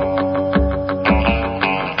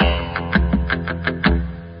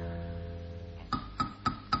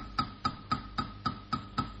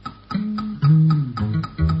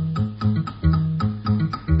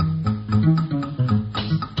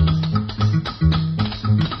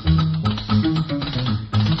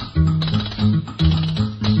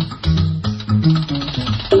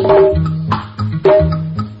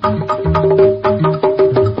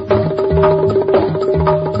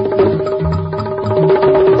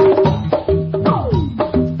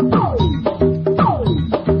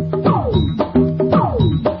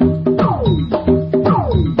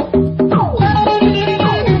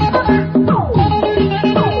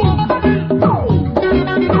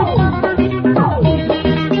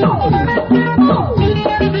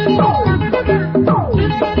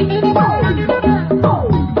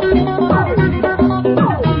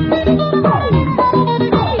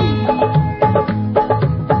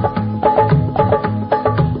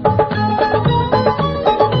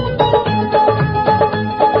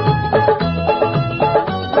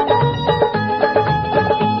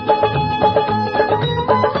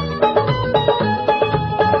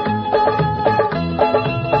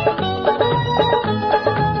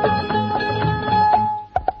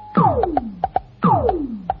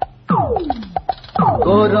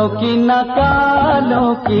 गोरों की न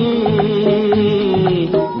कालों की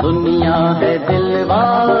दुनिया है दिल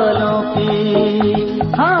वालों की,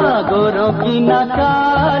 हाँ गोरों की न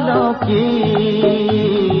कालों की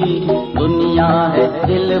दुनिया है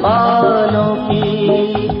दिल वालों की।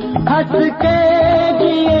 हंस के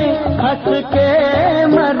जिए हंस के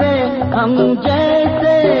मरे हम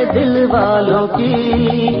जैसे दिल वालों की,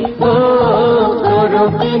 ओ गोरों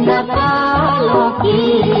की न कालों की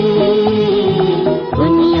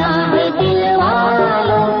दुनिया है दिल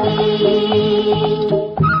वालों की।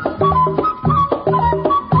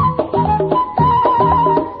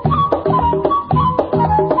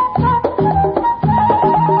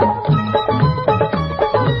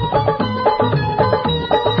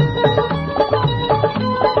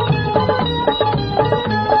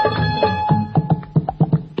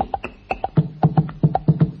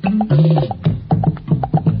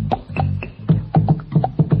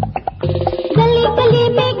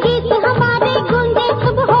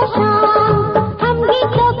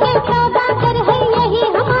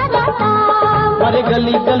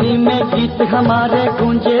 गली गली में गीत हमारे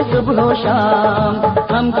गूंजे सुबह शाम,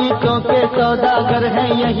 हम गीतों के सौदागर हैं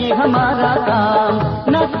यही हमारा काम।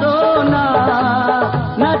 न सोना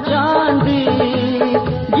न चांदी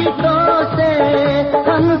गीतों से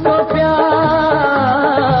हमको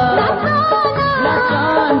प्यार, न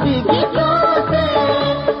चांदी गीतों से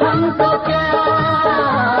हमको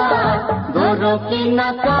प्यार। गोरों की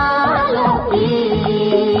न कालों की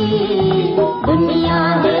दुनिया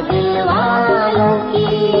है दिल वालों की,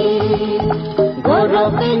 गोरों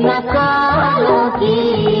की न कालों की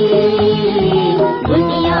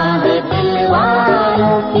दुनिया है दिल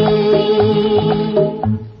वालों की।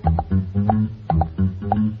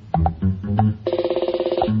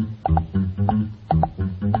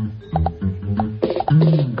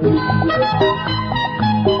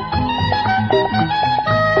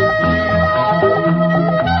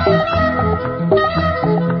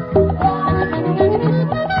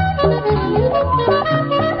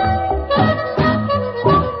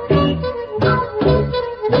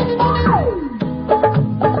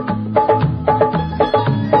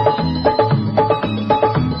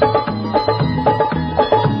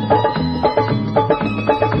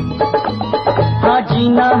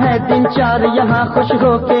 जीना है दिन चार यहाँ खुश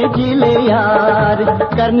होके जी ले यार,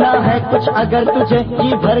 करना है कुछ अगर तुझे जी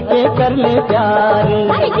भर के कर ले प्यार।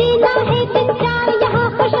 जीना है दिन चार यहाँ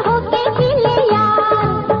खुश होके जी ले यार,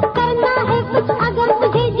 करना है कुछ अगर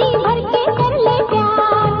तुझे जी भर के कर ले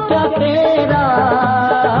प्यार। क्या तेरा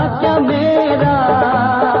क्या मेरा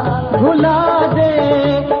भुला दे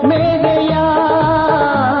मेरे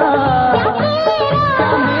यार,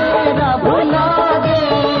 क्या मेरा भुला दे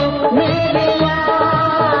मेरे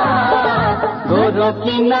गोरों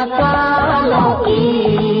की न कालों की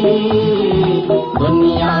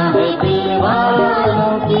दुनिया है दिल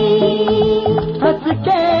वालों की। हंस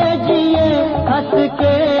के जिए हंस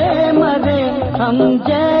के मरे हम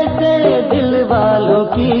जैसे दिल वालों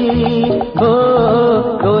की, हो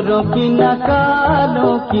गोरों की न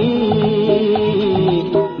कालों की,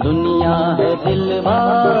 दुनिया है दिल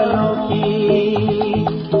वालों की,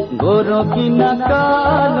 गोरों की न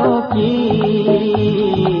कालों की,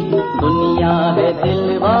 दुनिया है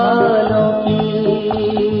दिल वालों की।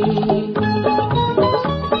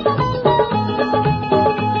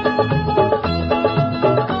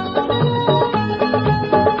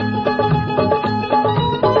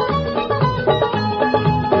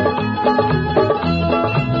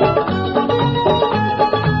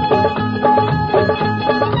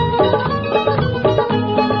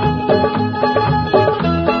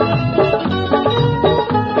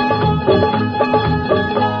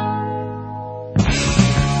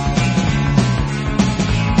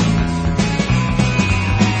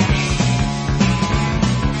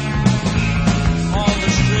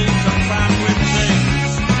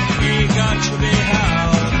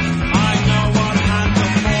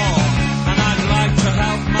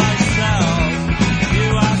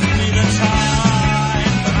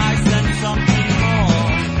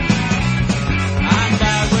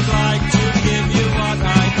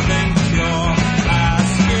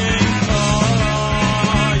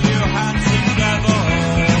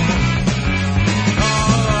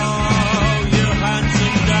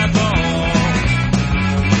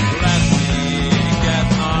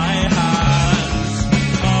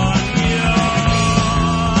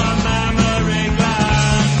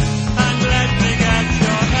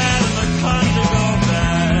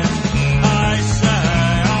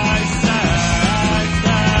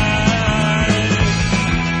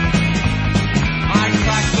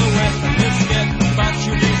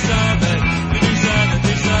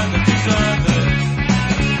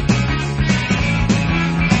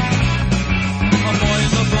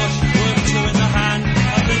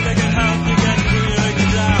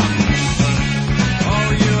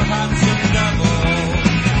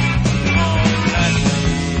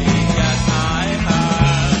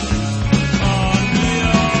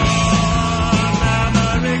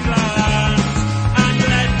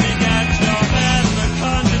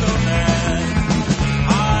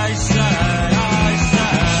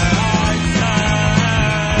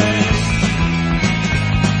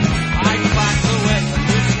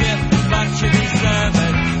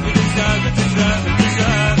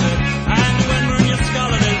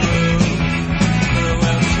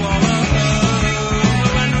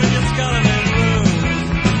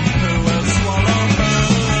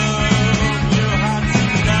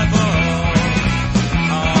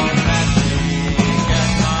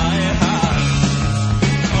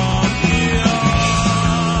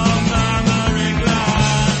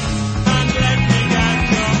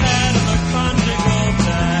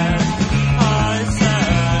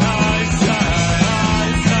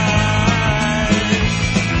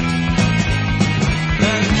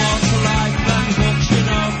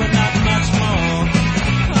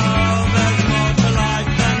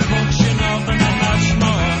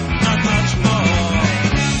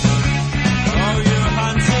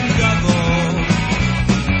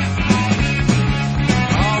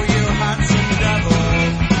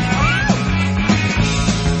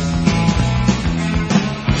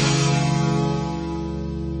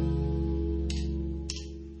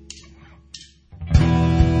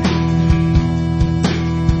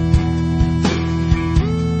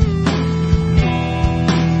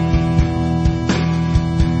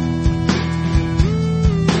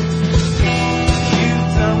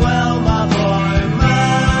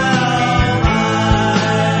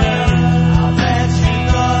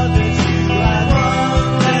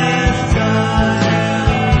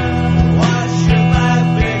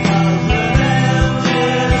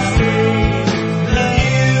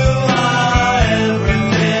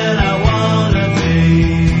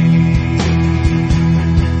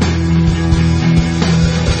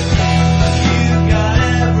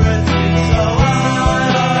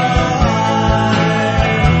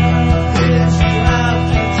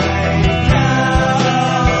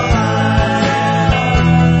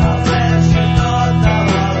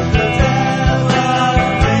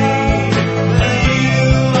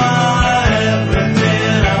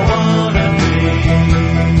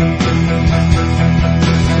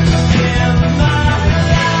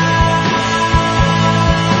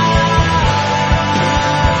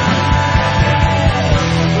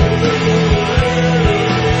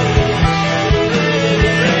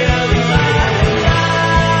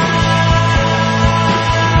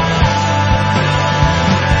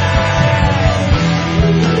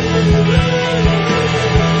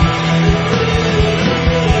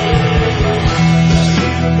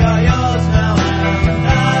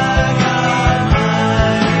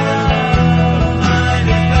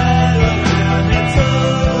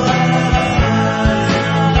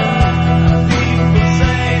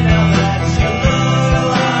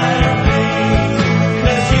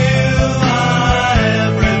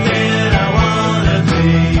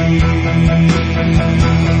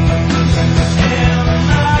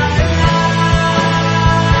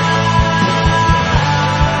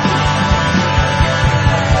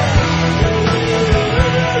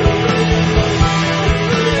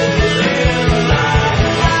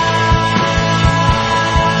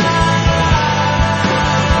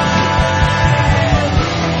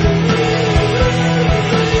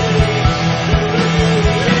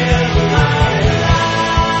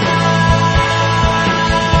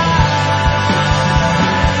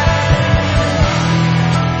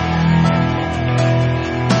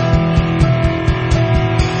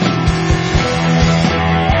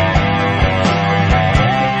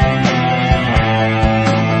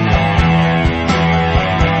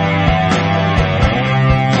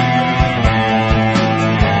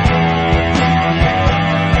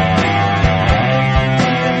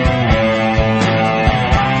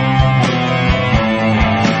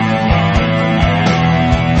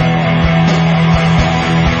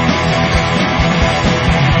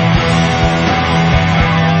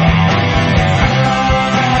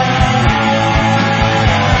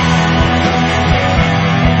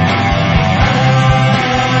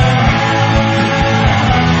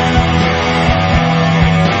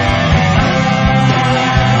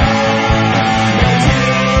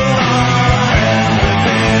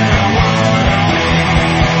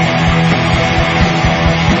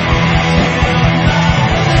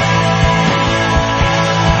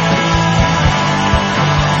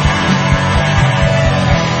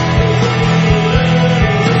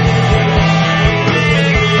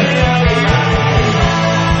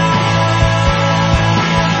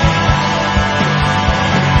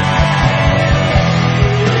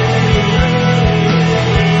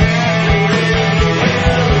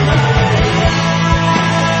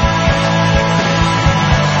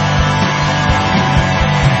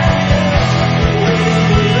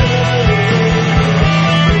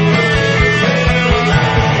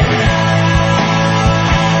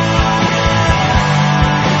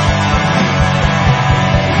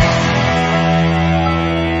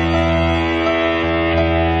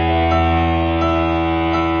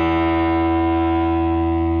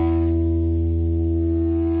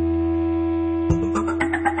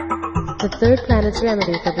 The Third Planet's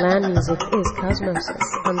remedy for bland music is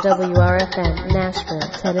Cosmosis on WRFM, Nashville,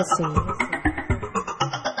 Tennessee.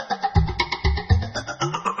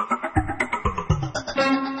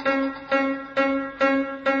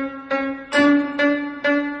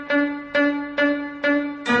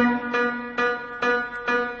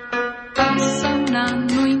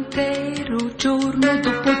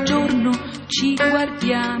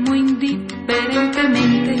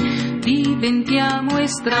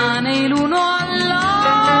 Estranei l'uno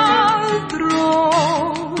all'altro,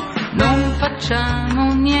 non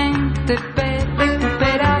facciamo niente per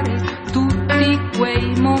recuperare tutti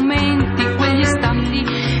quei momenti, quegli istanti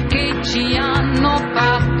che ci hanno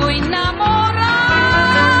fatto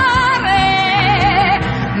innamorare.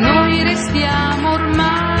 Noi restiamo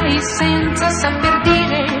ormai senza saper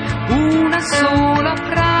dire una sola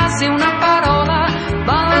frase, una parola,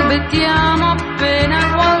 balbettiamo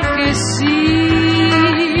appena qualche sì.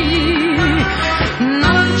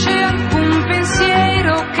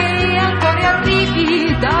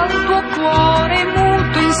 Dal tuo cuore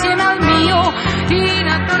muto insieme al mio, in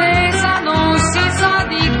attesa non si sa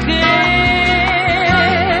di che.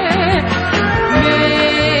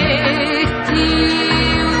 Metti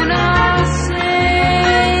una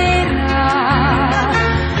sera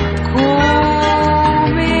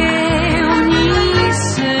come ogni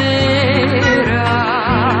sera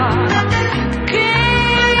che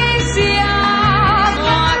siamo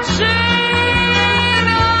a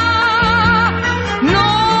cena.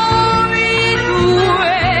 Noi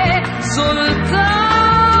due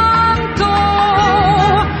soltanto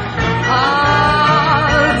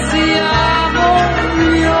alziamo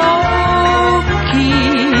gli occhi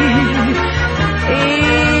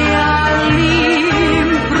e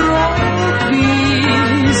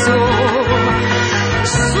all'improvviso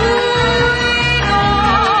sui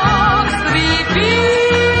nostri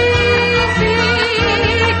visi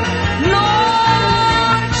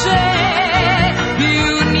non c'è più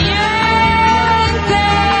niente.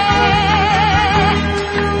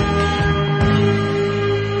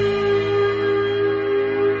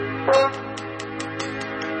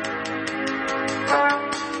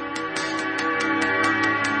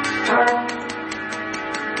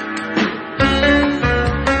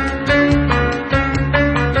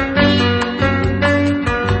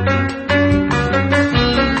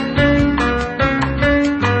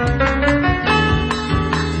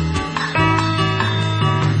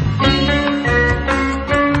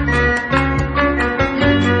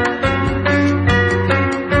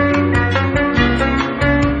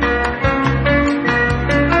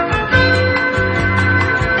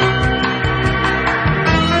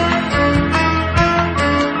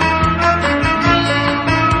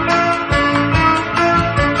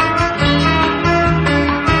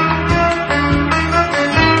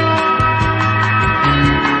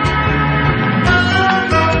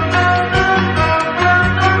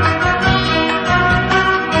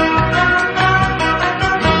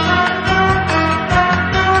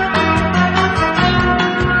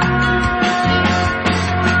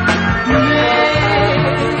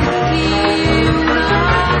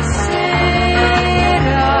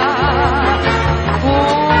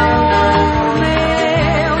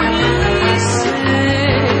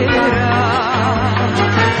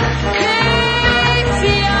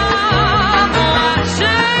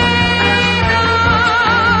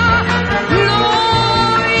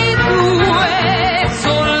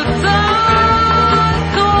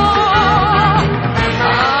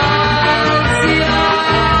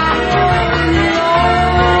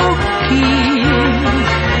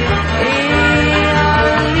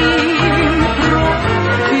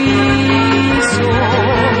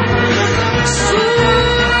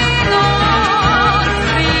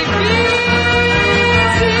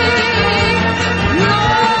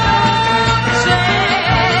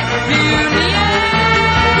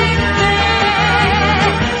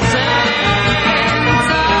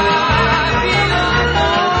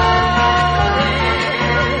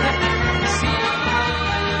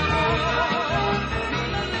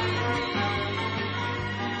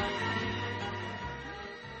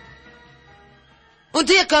 Und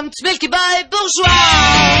hier kommt Milky Boy Bourgeois.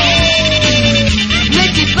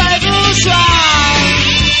 Milky Boy Bourgeois.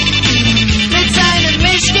 Mit seinem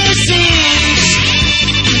Mischgesicht.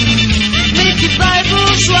 Milky Boy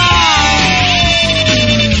Bourgeois.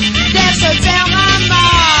 Der soll sehr Mama.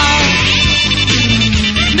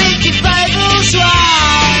 Milky Boy Bourgeois.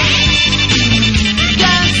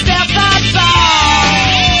 Ganz der Papa.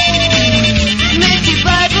 Milky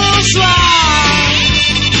Boy Bourgeois.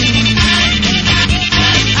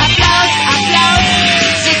 Applaus, Applaus,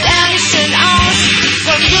 sieht er nicht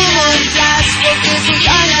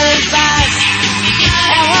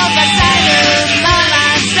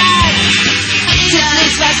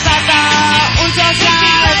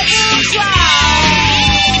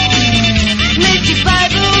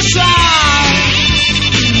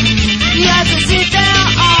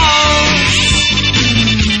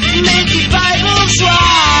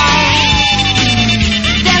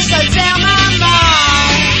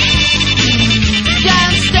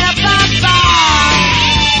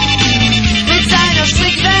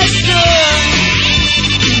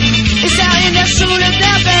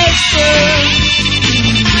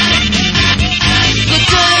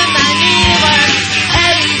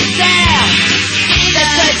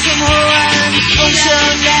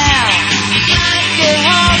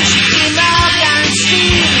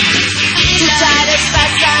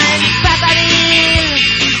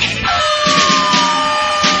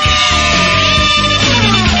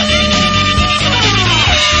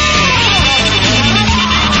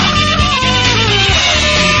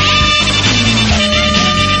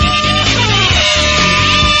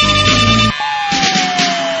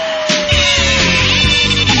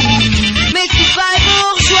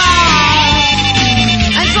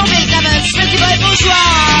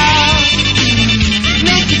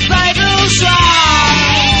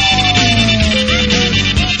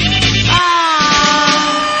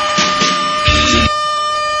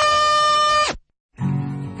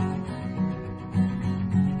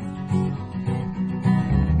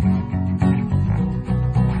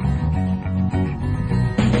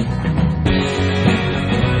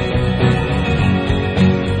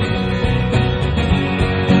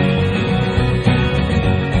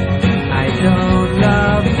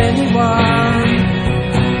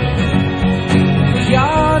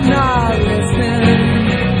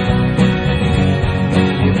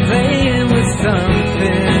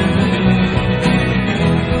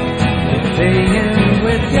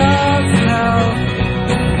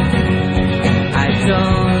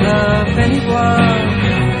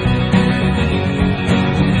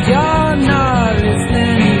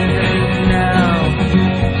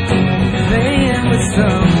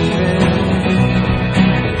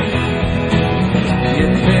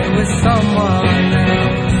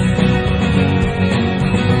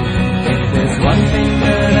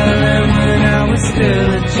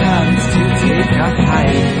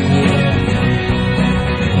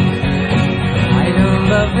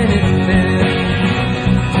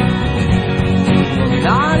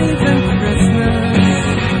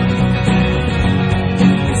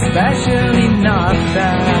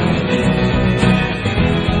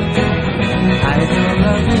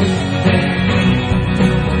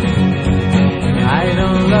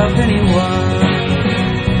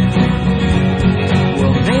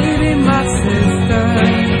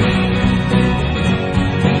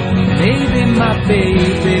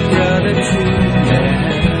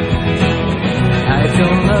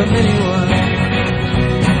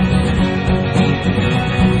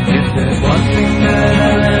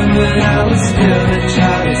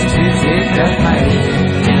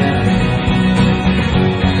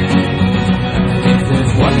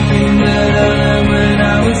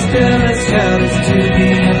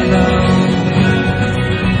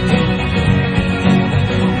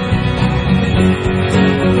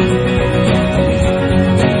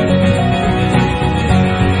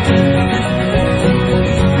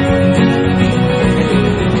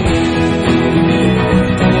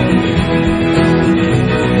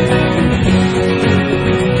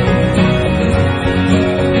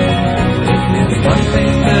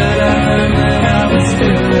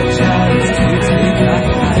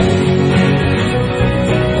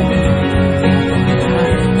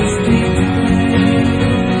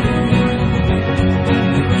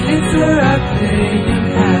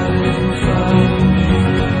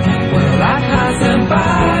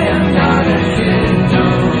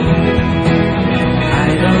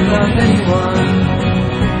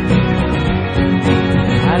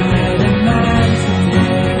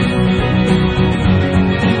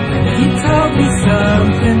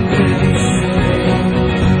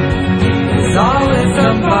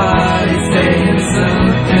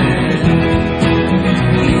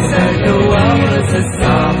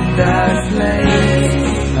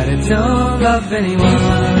anyone.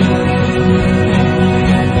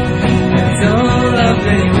 I don't love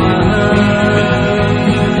anyone.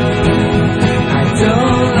 I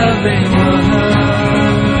don't love anyone.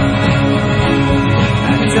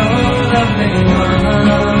 I don't love anyone.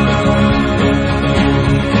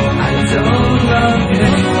 I don't love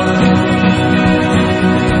anyone.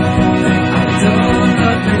 I don't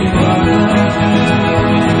love anyone.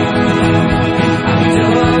 I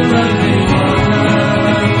don't love anyone.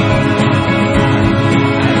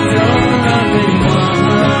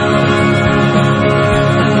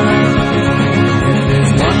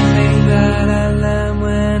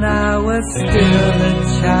 Still a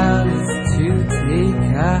child is to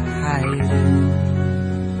take a hiding.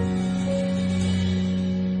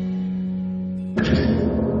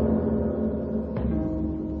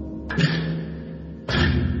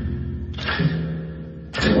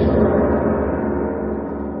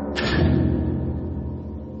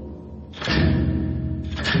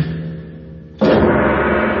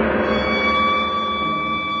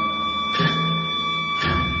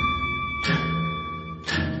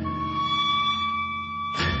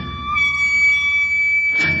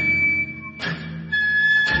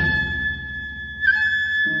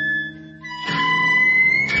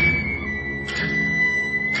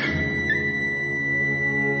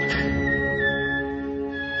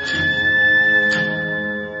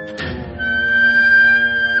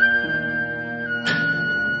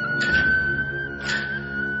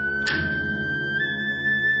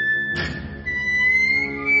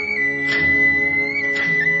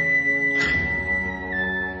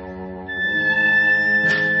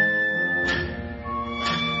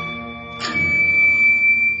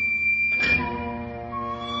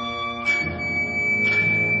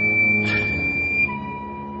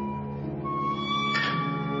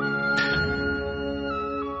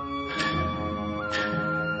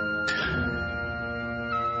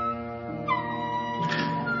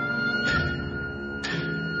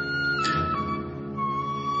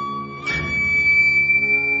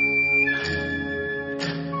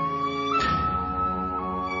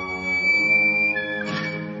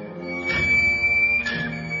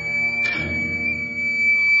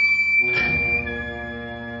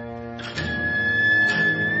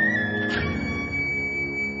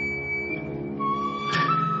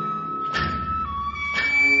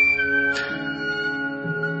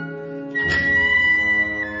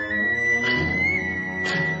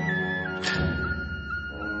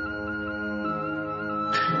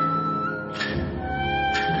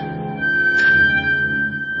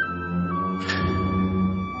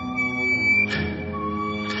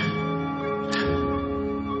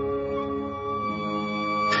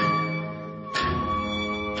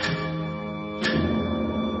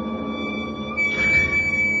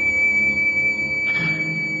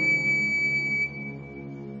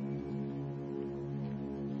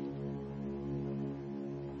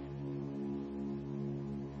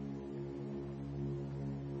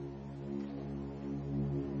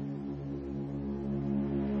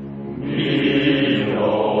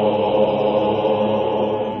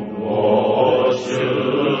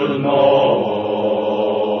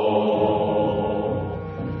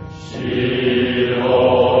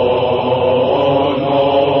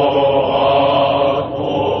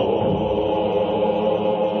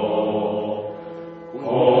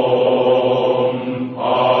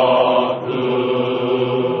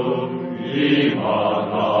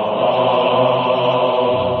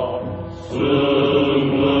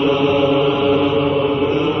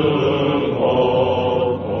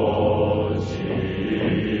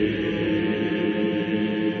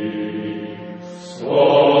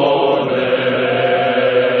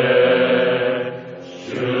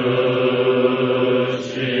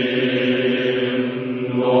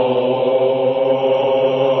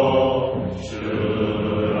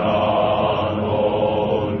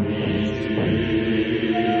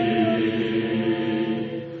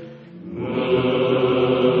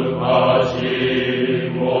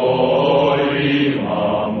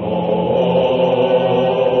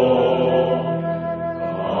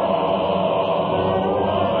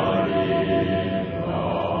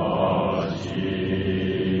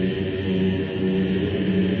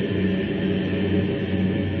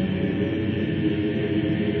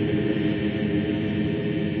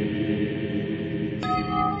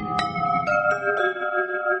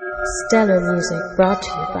 Stellar music brought to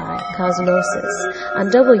you by Cosmosis on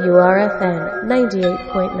WRFN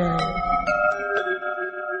 98.9.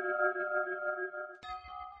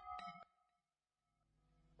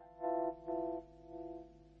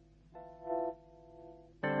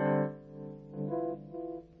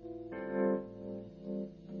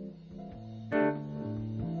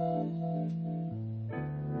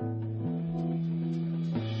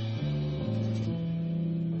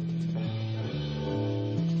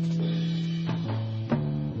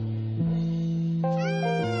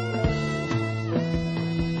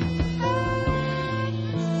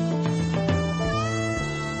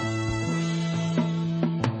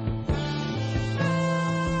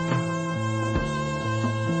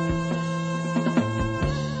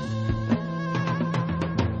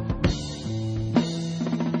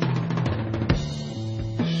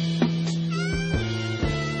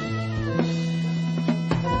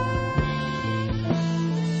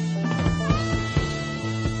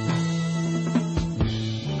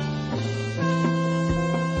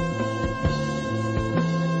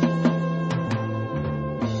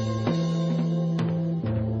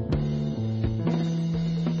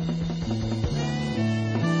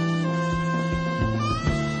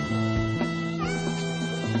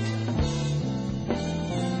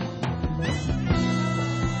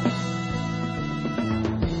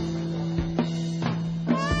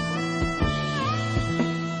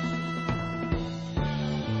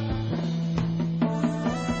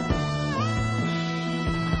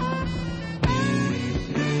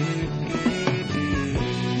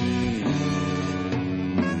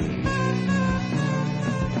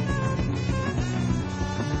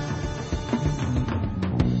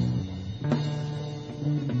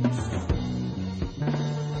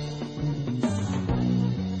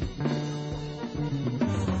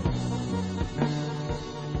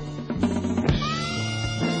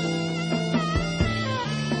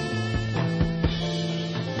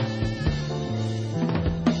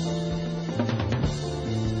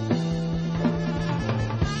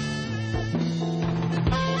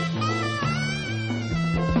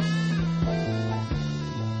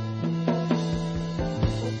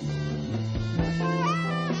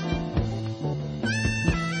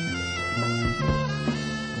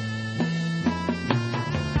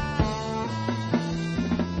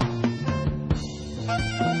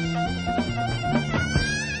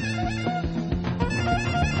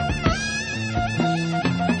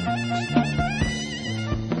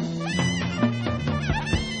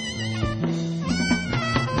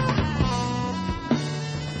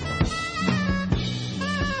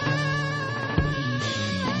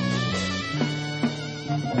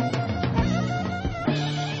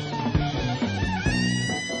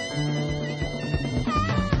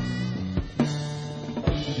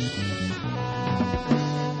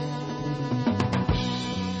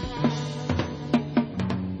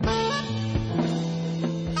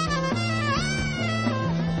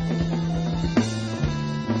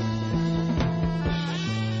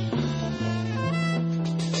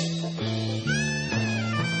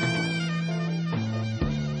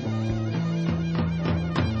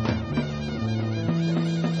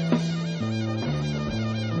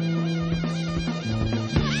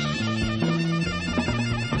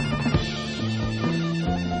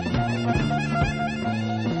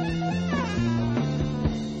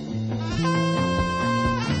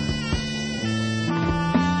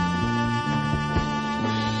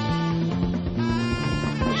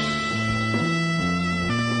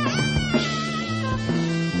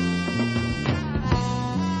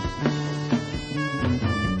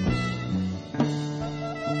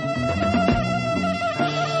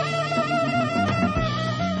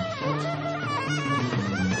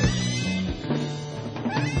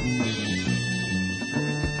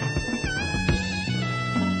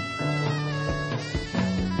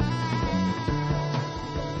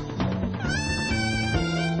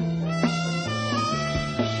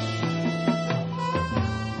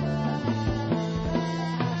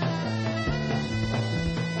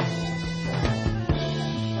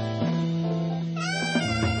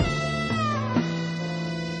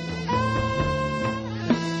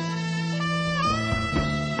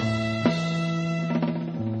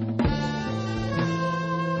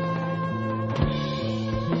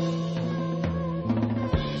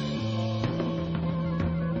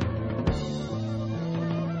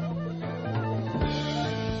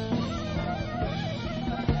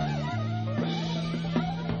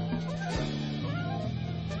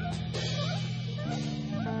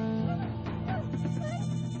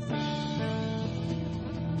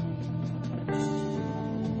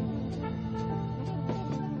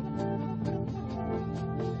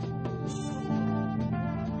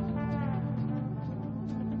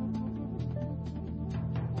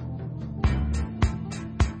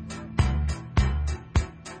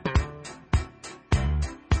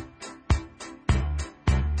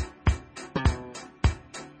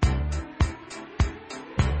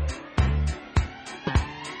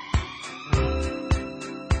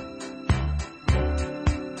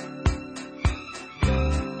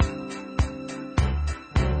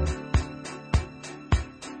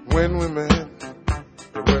 When we met,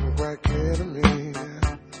 it wasn't quite clear to me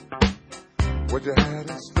what you had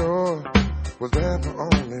in store was there for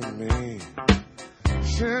only me.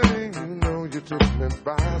 Surely you know you took me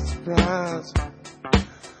by surprise.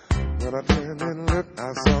 When I turned and looked,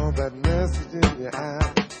 I saw that message in your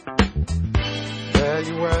eye. There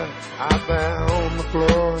you were, out there on the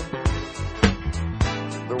floor.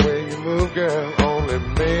 The way you move, girl, only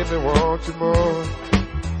made me want you more.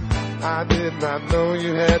 I did not know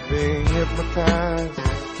you had me hypnotized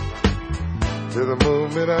to the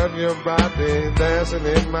movement of your body dancing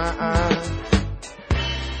in my eyes.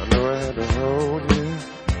 I know I had to hold you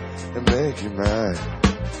and make you mine.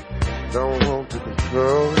 Don't want to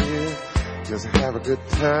control you, just have a good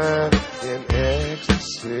time in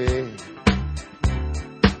ecstasy.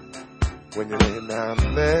 When you lay down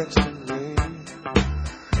next to me,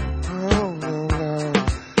 oh no, no,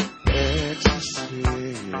 ecstasy,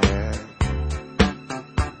 yeah.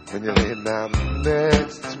 When you lay down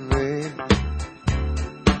next to me,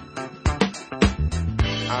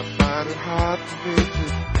 I find it hard for me to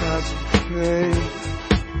concentrate.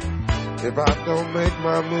 If I don't make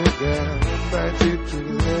my move down, it might be too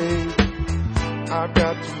late. I've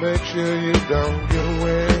got to make sure you don't get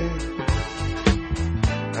away.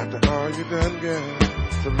 After all you done, girl,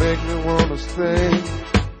 to make me wanna stay.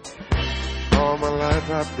 All my life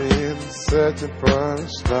I've been searching for a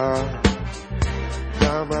star.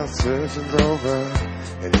 Now my searching's over,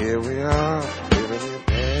 and here we are, living in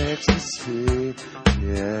ecstasy,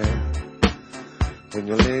 yeah. When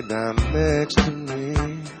you lay down next to me,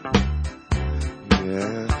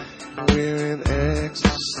 yeah, we're in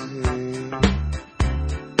ecstasy.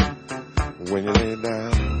 When you lay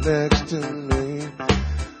down next to me,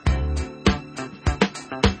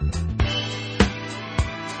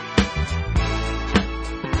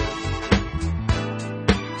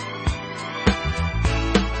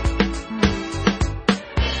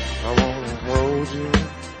 I wanna hold you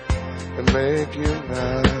and make you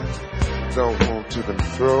mine. Don't want to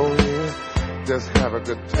control you, just have a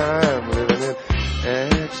good time living in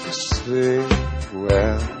ecstasy.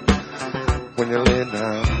 Well, when you lay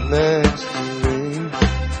down next to me,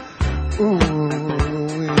 ooh,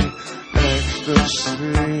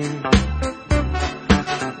 ecstasy.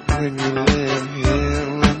 When you lay here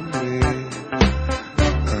with me,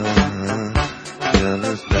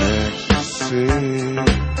 yeah, it's ecstasy.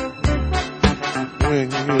 When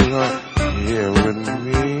you are here with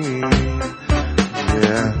me,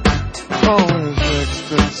 yeah, always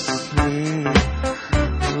ecstasy.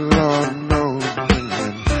 Lord knows when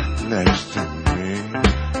you're next to me,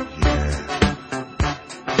 yeah.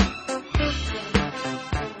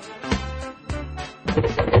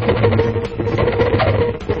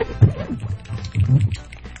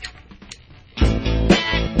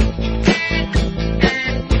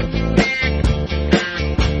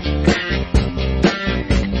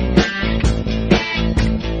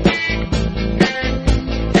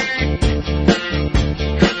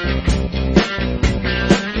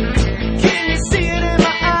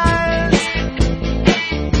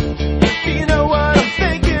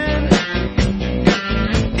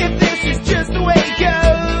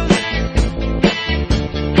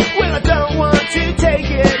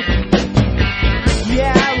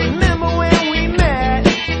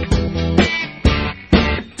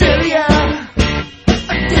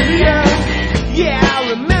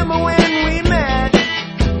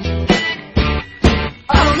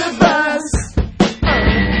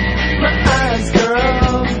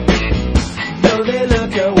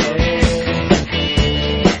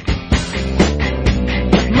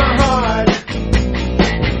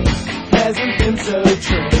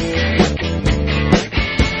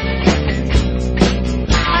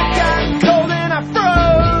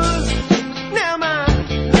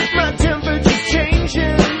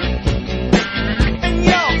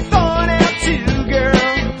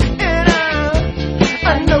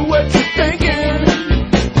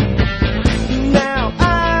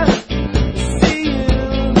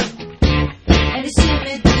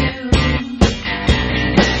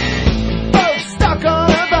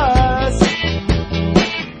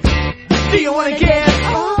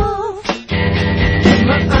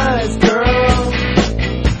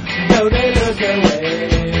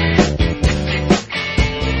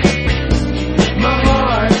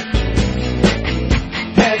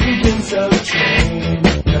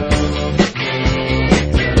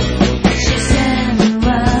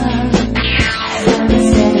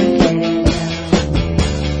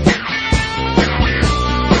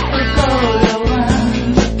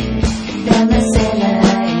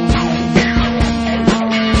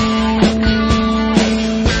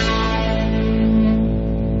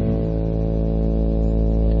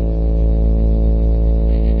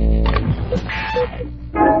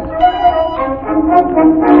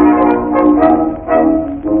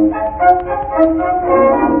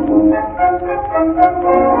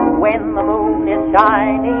 When the moon is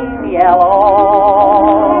shining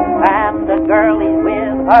yellow and the girl is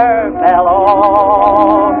with her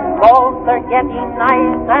fellow, both are getting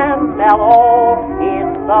nice and mellow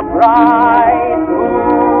in the bright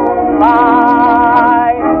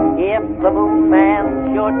moonlight. If the moon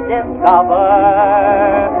man should discover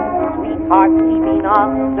sweetheart keeping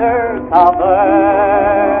under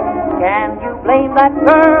cover, can you blame that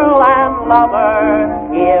girl and lover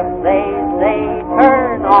if they say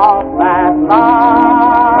turn off that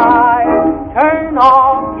light? Turn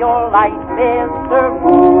off your light, Mr.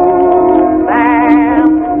 Moon Man.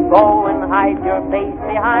 Go and hide your face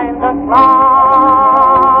behind the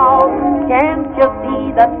clouds. Can't you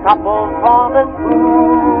see that couples want a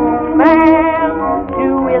Moon Man to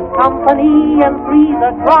his company and free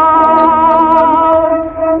the crowd?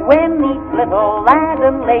 When each little lad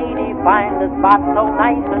and lady find a spot so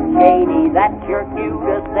nice and shady that you're cue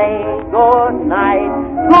to say good night,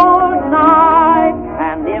 good night.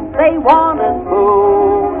 And if they want a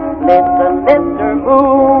spoon, listen, Mr.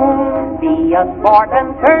 Moon, be a sport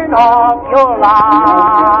and turn off your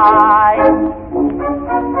light.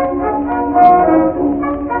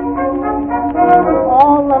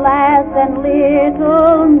 All the lads and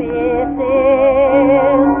little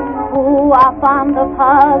misses who are fond of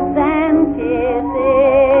hugs and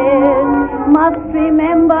kisses must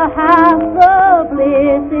remember half the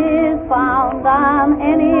bliss is found on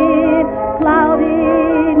any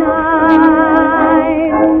cloudy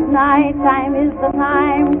night. Nighttime is the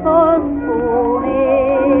time for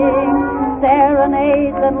spooning,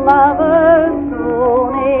 serenades and lovers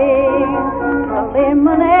crooning,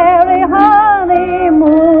 preliminary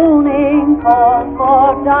honeymooning, calls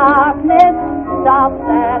for darkness, stop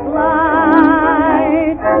that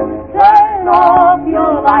light. Turn off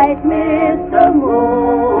your light, Mr.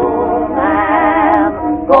 Moon Man.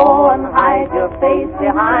 Go and hide your face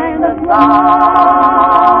behind the clouds.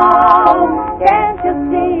 Can't you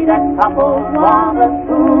see that couples want a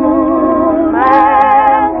spoon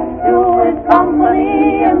man to his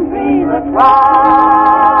company and free the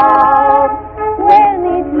crowd? When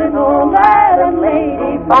each little lad and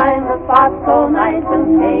lady find a spot so nice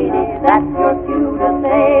and shady that you're cue to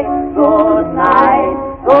say good night,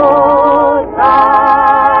 good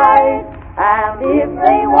night. And if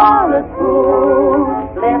they want a spoon,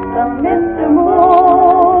 listen, Mr.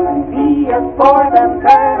 Moon, be a sport and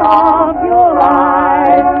turn off your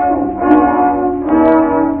light.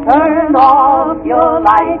 Turn off your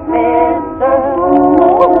light, Mr.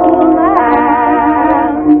 Moon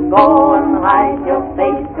Man. Go and hide your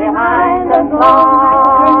face behind the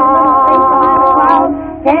cloud.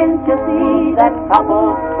 Can't you see that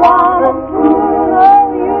couple want a spoon of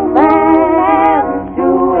you, man? To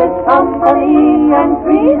his company and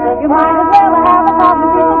free the you might as well have a thousand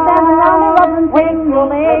people standing around there rubbing when your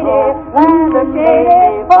lady lands a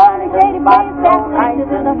shady, funny shady body that night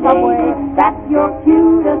in the subway. That's your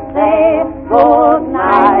cue to say good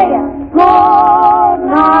night, good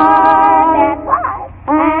night. That's right.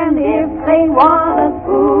 And if they want